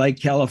Illinois, like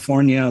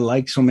California,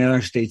 like so many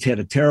other states, had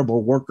a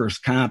terrible workers'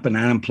 comp and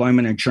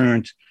unemployment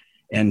insurance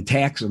and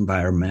tax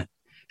environment,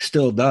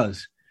 still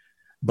does.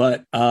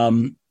 But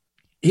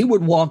he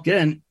would walk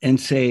in and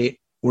say,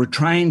 we're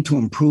trying to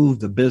improve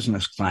the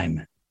business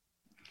climate.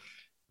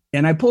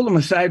 And I pulled him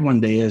aside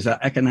one day as an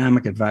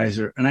economic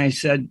advisor, and I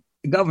said,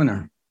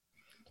 Governor,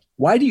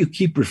 why do you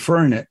keep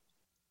referring it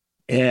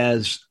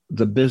as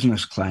the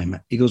business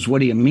climate? He goes, what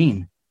do you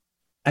mean?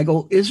 I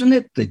go, isn't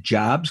it the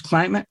jobs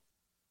climate?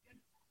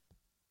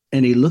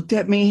 And he looked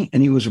at me,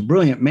 and he was a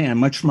brilliant man,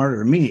 much smarter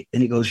than me.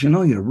 And he goes,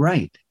 you're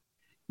right.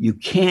 You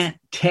can't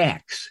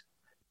tax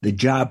the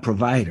job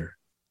provider.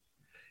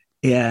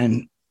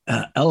 And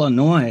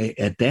Illinois,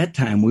 at that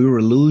time, we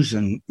were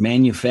losing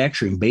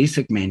manufacturing,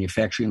 basic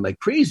manufacturing like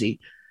crazy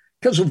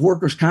because of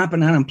workers' comp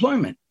and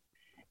unemployment.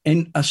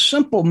 And a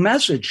simple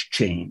message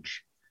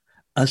change,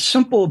 a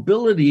simple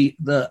ability,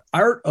 the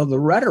art of the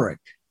rhetoric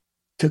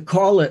to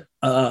call it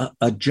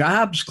a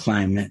jobs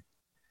climate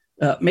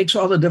makes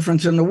all the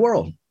difference in the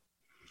world.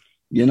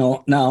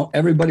 Now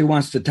everybody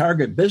wants to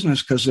target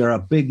business because they're a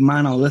big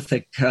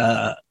monolithic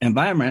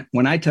environment.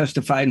 When I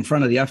testified in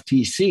front of the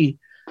FTC,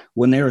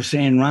 when they were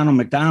saying Ronald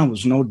McDonald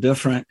was no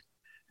different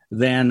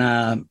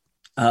than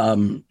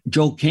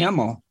Joe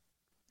Camel,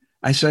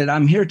 I said,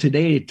 I'm here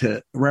today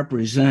to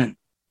represent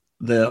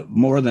the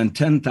more than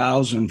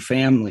 10,000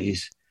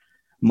 families,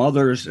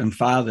 mothers and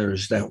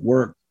fathers that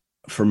work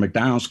for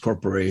McDonald's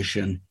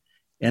Corporation.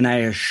 And I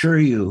assure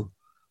you,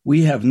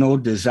 we have no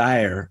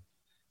desire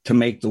to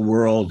make the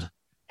world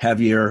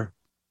heavier,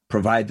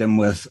 provide them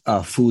with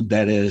food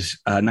that is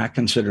not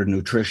considered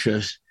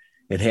nutritious.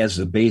 It has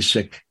the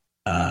basic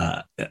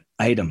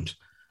items.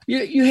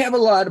 You have a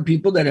lot of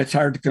people that it's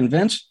hard to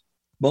convince,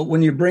 but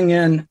when you bring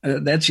in,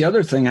 that's the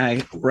other thing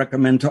I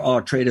recommend to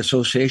all trade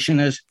association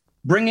is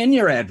bring in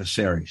your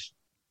adversaries.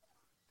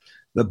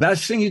 The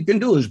best thing you can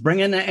do is bring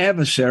in the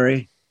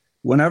adversary.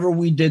 Whenever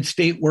we did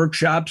state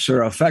workshops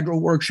or a federal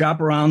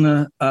workshop around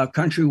the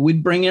country,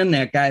 we'd bring in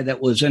that guy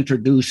that was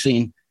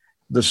introducing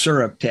the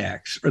syrup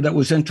tax or that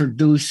was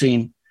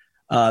introducing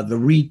the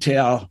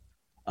retail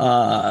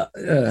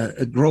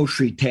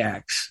grocery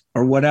tax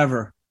or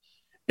whatever.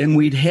 And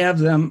we'd have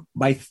them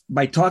by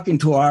talking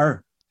to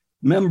our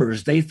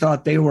members. They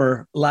thought they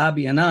were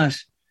lobbying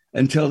us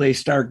until they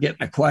start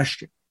getting a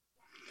question.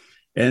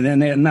 And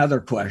then another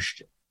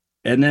question.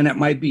 And then it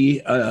might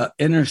be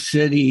inner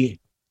city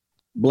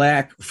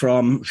Black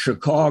from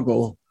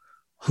Chicago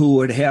who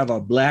would have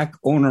a Black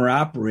owner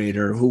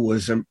operator who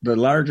was the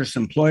largest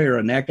employer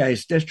in that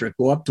guy's district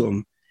go up to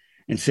him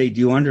and say, do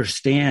you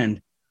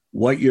understand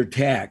what you're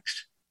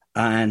taxed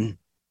on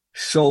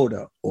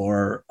soda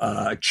or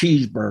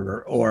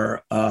cheeseburger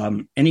or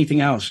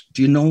anything else?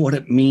 Do you know what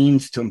it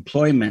means to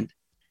employment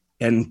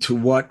and to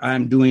what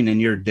I'm doing in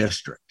your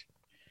district?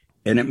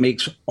 And it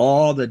makes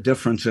all the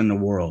difference in the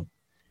world.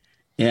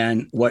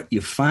 And what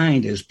you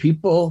find is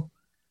people,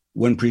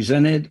 when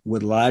presented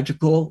with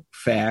logical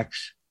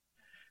facts,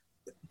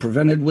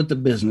 presented with the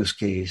business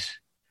case,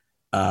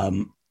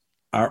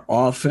 are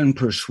often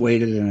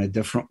persuaded in a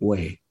different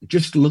way.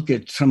 Just look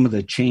at some of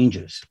the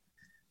changes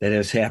that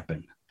has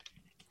happened.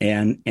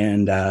 And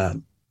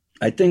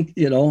I think,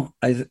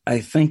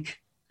 I think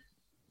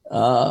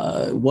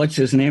what's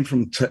his name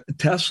from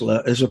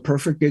Tesla is a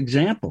perfect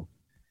example.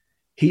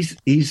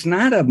 He's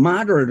not a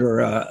moderate or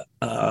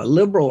a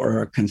liberal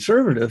or a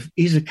conservative.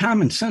 He's a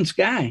common sense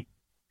guy.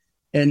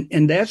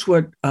 And that's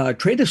what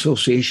trade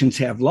associations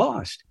have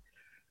lost.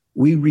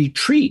 We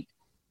retreat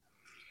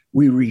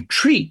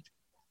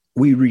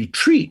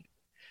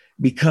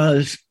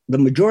because the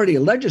majority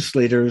of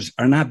legislators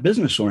are not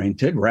business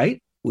oriented,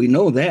 right? We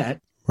know that.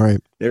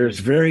 Right. There's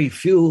very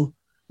few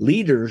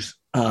leaders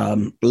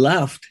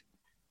left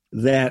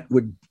that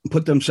would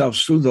put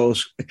themselves through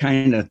those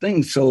kind of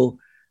things. So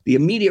the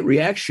immediate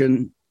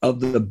reaction of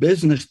the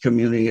business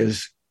community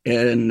is,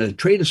 and the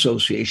trade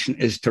association,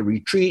 is to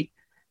retreat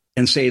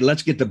and say,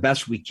 let's get the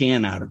best we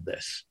can out of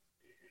this.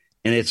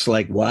 And it's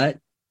like, what?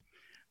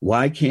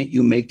 Why can't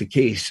you make the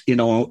case?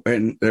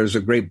 And there's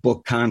a great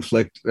book,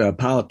 Conflict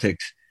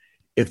Politics.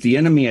 If the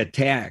enemy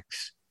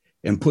attacks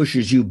and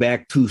pushes you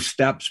back 2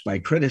 steps by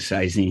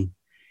criticizing,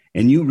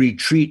 and you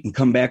retreat and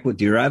come back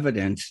with your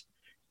evidence,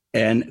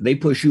 and they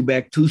push you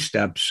back 2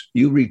 steps,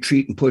 you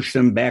retreat and push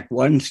them back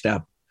 1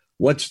 step,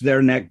 what's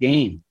their net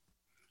gain?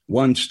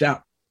 1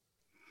 step.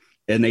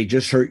 And they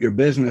just hurt your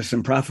business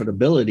and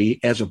profitability,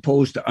 as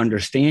opposed to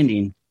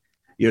understanding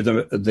you're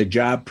the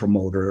job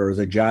promoter or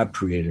the job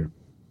creator.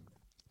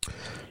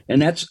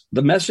 And that's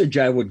the message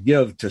I would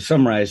give to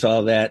summarize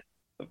all that,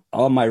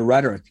 all my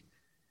rhetoric,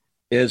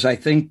 is I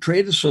think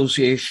trade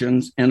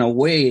associations, in a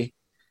way,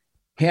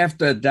 have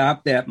to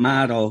adopt that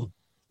model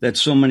that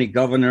so many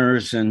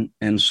governors and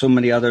so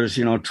many others,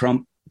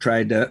 Trump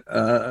tried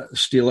to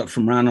steal it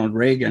from Ronald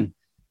Reagan,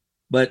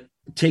 but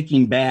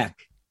taking back,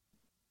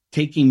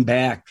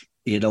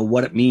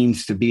 what it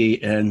means to be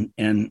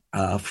in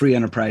a free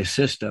enterprise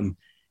system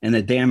and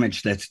the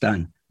damage that's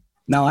done.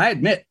 Now, I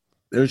admit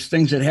there's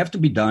things that have to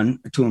be done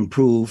to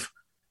improve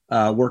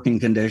working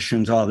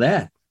conditions, all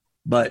that,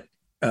 but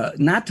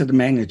not to the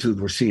magnitude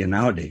we're seeing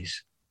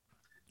nowadays.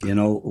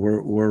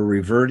 We're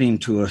reverting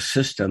to a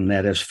system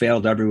that has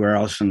failed everywhere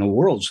else in the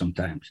world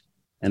sometimes.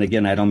 And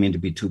again, I don't mean to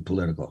be too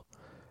political.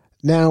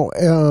 Now,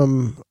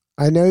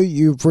 I know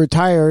you've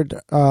retired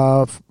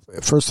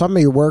for some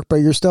of your work,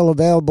 but you're still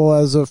available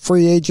as a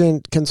free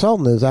agent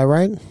consultant. Is that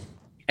right?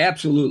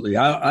 Absolutely.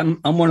 I'm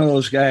one of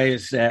those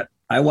guys that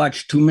I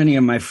watched too many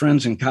of my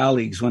friends and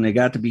colleagues when they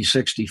got to be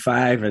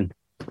 65 and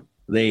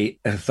they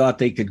thought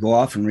they could go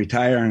off and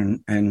retire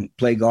and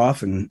play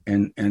golf and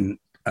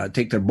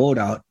take their boat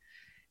out.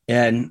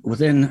 And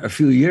within a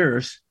few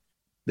years,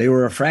 they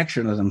were a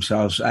fraction of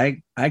themselves.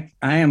 I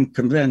am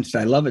convinced,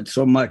 I love it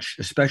so much,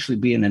 especially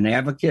being an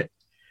advocate,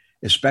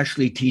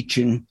 especially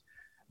teaching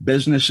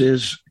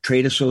businesses,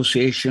 trade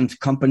associations,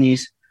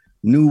 companies,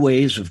 new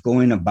ways of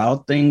going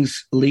about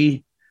things,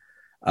 Lee,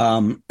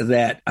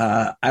 that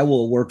I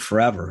will work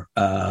forever.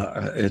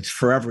 It's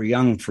forever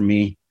young for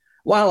me.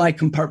 While I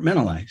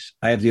compartmentalize,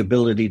 I have the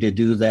ability to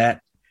do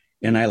that,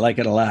 and I like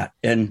it a lot.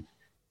 And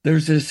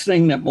there's this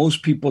thing that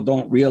most people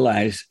don't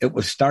realize. It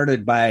was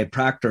started by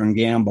Procter &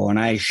 Gamble, and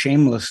I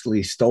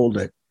shamelessly stole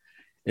it,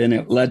 and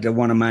it led to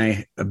one of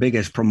my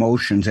biggest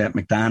promotions at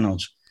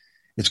McDonald's.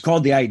 It's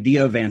called the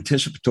idea of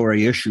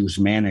anticipatory issues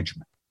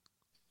management,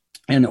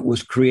 and it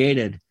was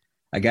created.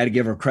 I got to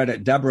give her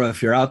credit. Deborah,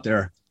 if you're out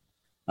there,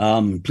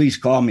 please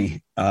call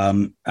me.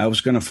 I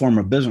was going to form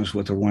a business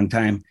with her one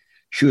time.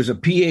 She was a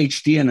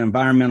PhD in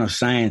environmental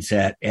science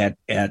at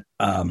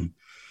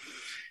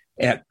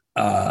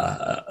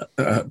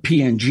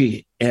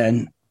P&G,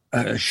 and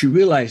she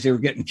realized they were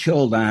getting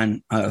killed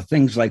on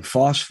things like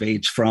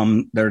phosphates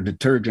from their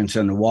detergents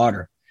in the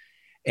water,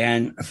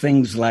 and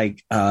things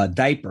like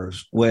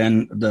diapers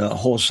when the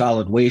whole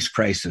solid waste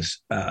crisis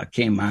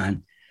came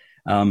on.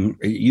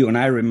 You and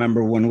I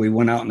remember when we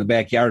went out in the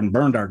backyard and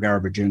burned our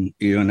garbage in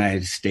the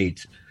United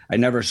States. I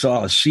never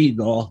saw a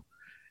seagull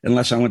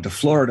unless I went to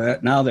Florida.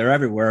 Now they're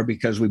everywhere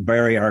because we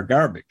bury our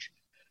garbage.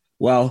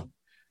 Well,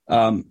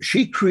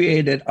 she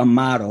created a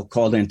model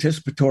called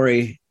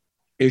anticipatory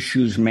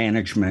issues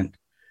management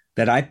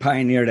that I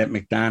pioneered at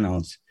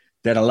McDonald's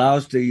that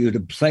allows you to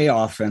play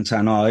offense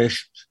on all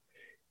issues.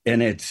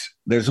 And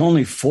there's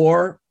only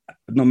 4,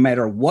 no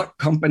matter what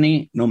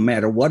company, no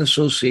matter what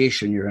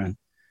association you're in,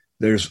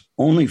 there's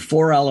only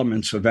 4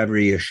 elements of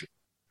every issue.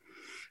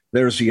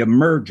 There's the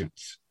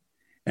emergence,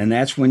 and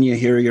that's when you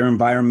hear your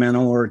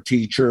environmental or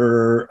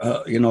teacher,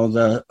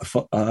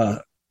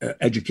 the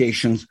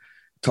education's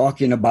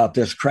talking about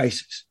this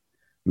crisis.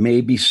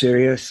 May be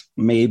serious,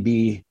 may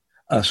be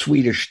a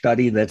Swedish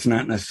study that's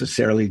not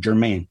necessarily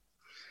germane.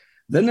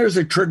 Then there's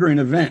a triggering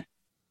event.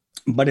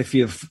 But if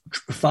you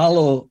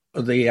follow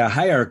the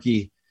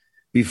hierarchy,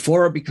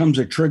 before it becomes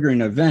a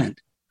triggering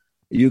event,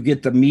 you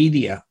get the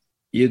media,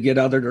 you get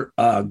other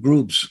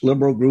groups,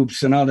 liberal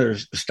groups and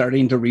others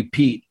starting to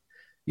repeat,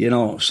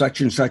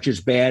 such and such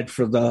is bad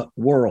for the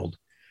world.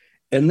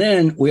 And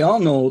then we all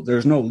know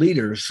there's no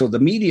leaders. So the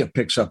media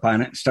picks up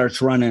on it and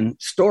starts running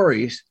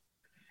stories.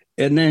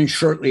 And then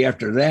shortly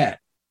after that,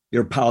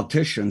 your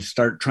politicians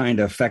start trying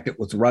to affect it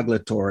with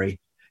regulatory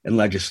and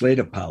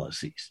legislative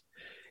policies.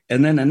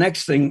 And then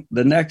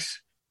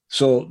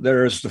so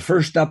there's the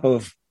first step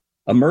of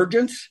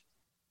emergence.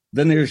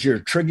 Then there's your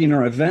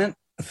triggering event.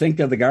 Think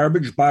of the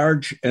garbage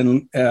barge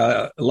in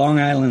Long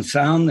Island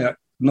Sound that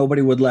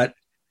nobody would let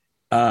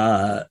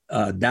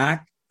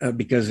dock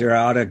because they're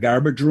out of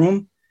garbage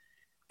room.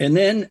 And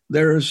then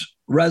there's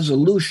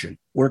resolution,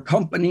 where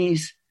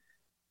companies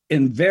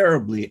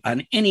invariably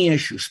on any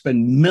issue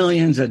spend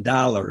millions of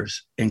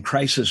dollars in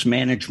crisis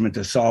management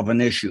to solve an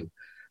issue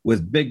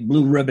with big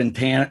blue ribbon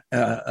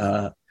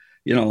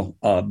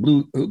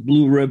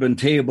blue ribbon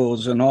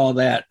tables and all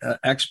that,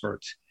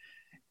 experts.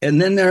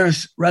 And then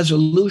there's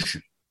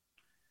resolution,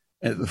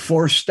 the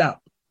fourth step.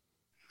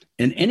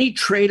 And any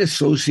trade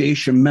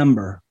association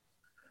member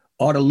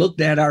ought to look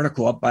that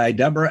article up by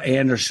Deborah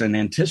Anderson,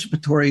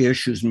 Anticipatory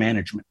Issues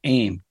Management,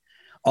 AIM,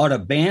 ought to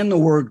ban the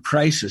word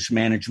crisis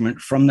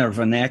management from their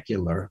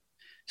vernacular.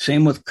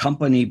 Same with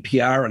company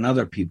PR and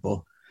other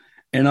people.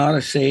 And ought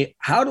to say,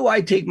 how do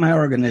I take my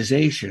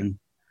organization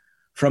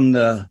from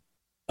the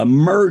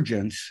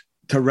emergence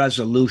to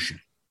resolution?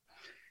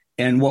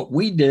 And what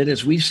we did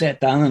is we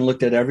sat down and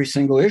looked at every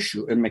single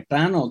issue. In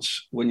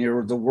McDonald's, when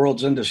you're the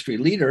world's industry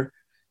leader,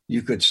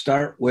 you could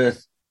start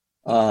with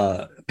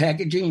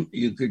packaging.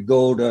 You could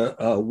go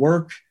to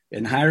work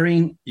and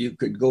hiring. You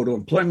could go to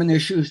employment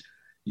issues.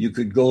 You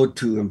could go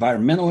to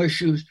environmental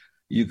issues.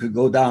 You could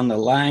go down the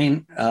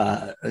line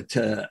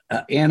to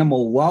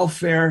animal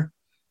welfare.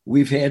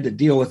 We've had to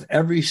deal with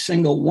every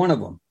single one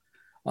of them,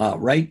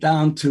 right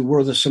down to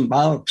we're the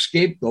symbolic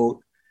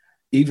scapegoat.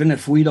 Even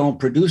if we don't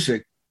produce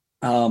it,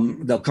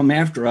 they'll come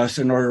after us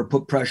in order to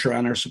put pressure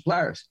on our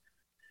suppliers.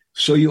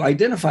 So you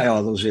identify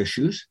all those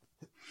issues.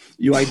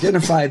 You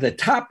identify the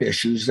top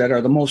issues that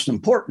are the most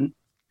important,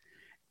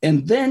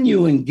 and then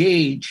you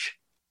engage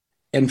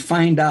and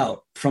find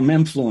out from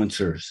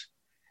influencers.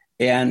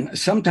 And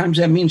sometimes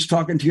that means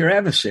talking to your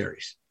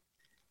adversaries.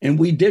 And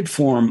we did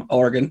form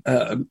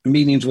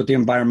meetings with the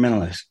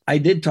environmentalists. I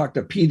did talk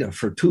to PETA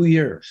for 2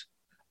 years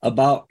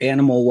about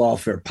animal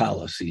welfare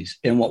policies.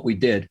 And what we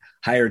did,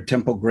 hired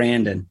Temple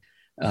Grandin,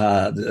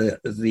 the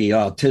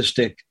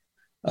autistic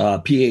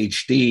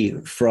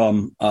PhD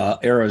from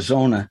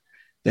Arizona,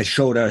 that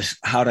showed us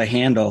how to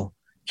handle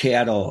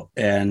cattle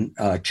and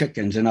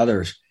chickens and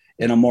others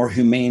in a more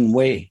humane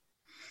way.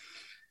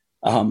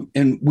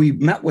 And we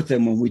met with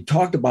them when we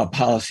talked about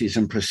policies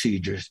and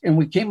procedures, and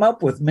we came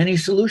up with many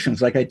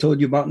solutions, like I told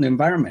you about in the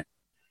environment.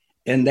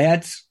 And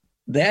that's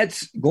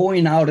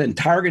going out and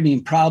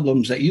targeting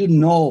problems that,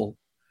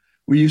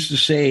 we used to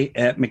say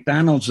at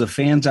McDonald's, the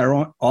fans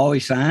are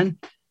always on,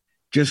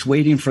 just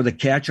waiting for the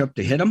catch up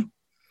to hit them.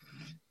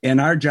 And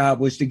our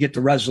job was to get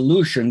the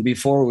resolution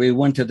before we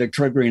went to the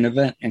triggering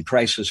event and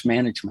crisis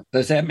management.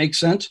 Does that make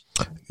sense?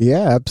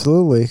 Yeah,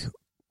 absolutely.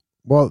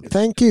 Well,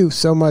 thank you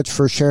so much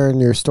for sharing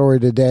your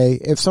story today.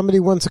 If somebody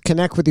wants to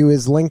connect with you,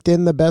 is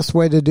LinkedIn the best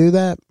way to do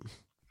that?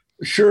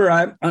 Sure.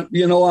 I'm kind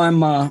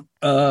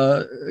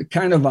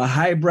of a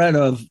hybrid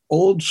of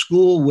old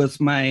school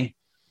with my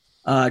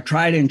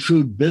tried and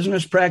true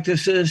business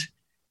practices.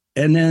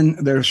 And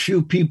then there's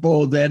few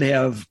people that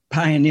have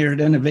pioneered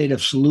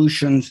innovative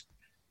solutions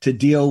to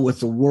deal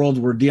with the world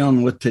we're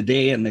dealing with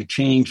today and the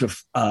change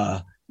of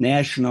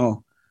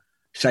national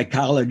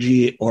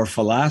psychology or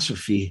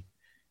philosophy.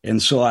 And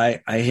so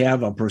I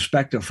have a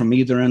perspective from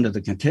either end of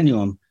the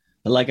continuum.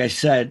 But like I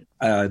said,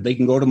 they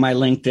can go to my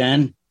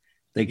LinkedIn.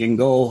 They can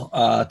go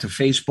to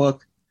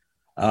Facebook.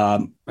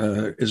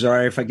 Is it all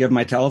right if I give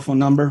my telephone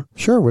number?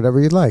 Sure,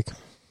 whatever you'd like.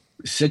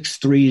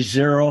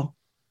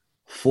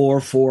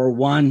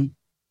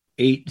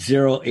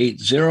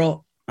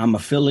 630-441-8080. I'm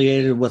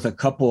affiliated with a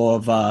couple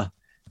of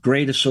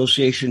great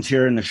associations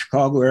here in the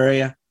Chicago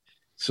area.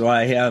 So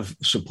I have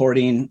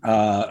supporting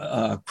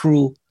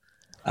crew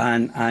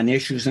on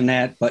issues in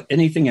that, but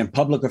anything in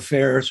public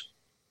affairs,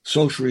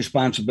 social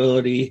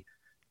responsibility,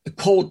 the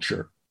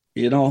culture,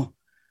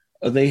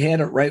 they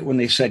had it right when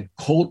they said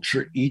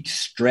culture eats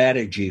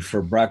strategy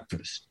for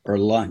breakfast or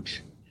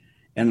lunch.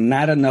 And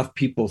not enough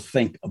people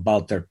think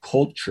about their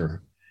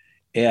culture.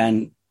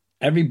 And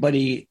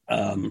everybody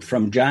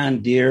from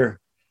John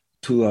Deere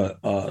to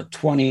a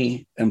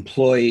 20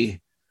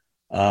 employee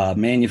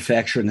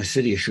manufacturer in the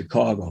city of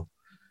Chicago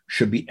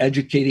should be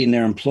educating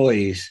their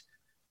employees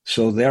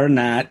so they're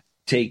not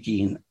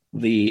taking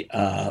the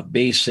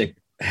basic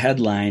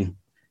headline,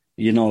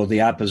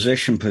 the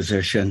opposition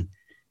position.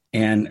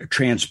 And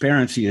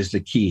transparency is the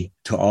key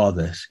to all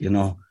this,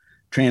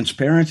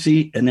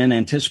 transparency and then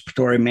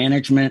anticipatory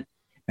management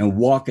and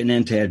walking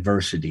into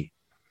adversity.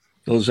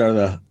 Those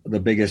are the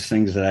biggest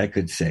things that I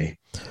could say.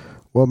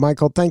 Well,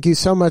 Michael, thank you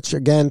so much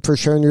again for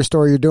sharing your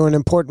story. You're doing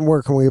important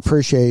work and we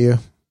appreciate you.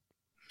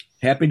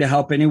 Happy to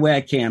help any way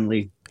I can,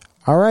 Lee.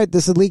 All right,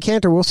 this is Lee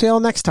Cantor. We'll see you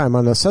all next time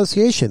on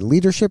Association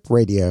Leadership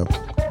Radio.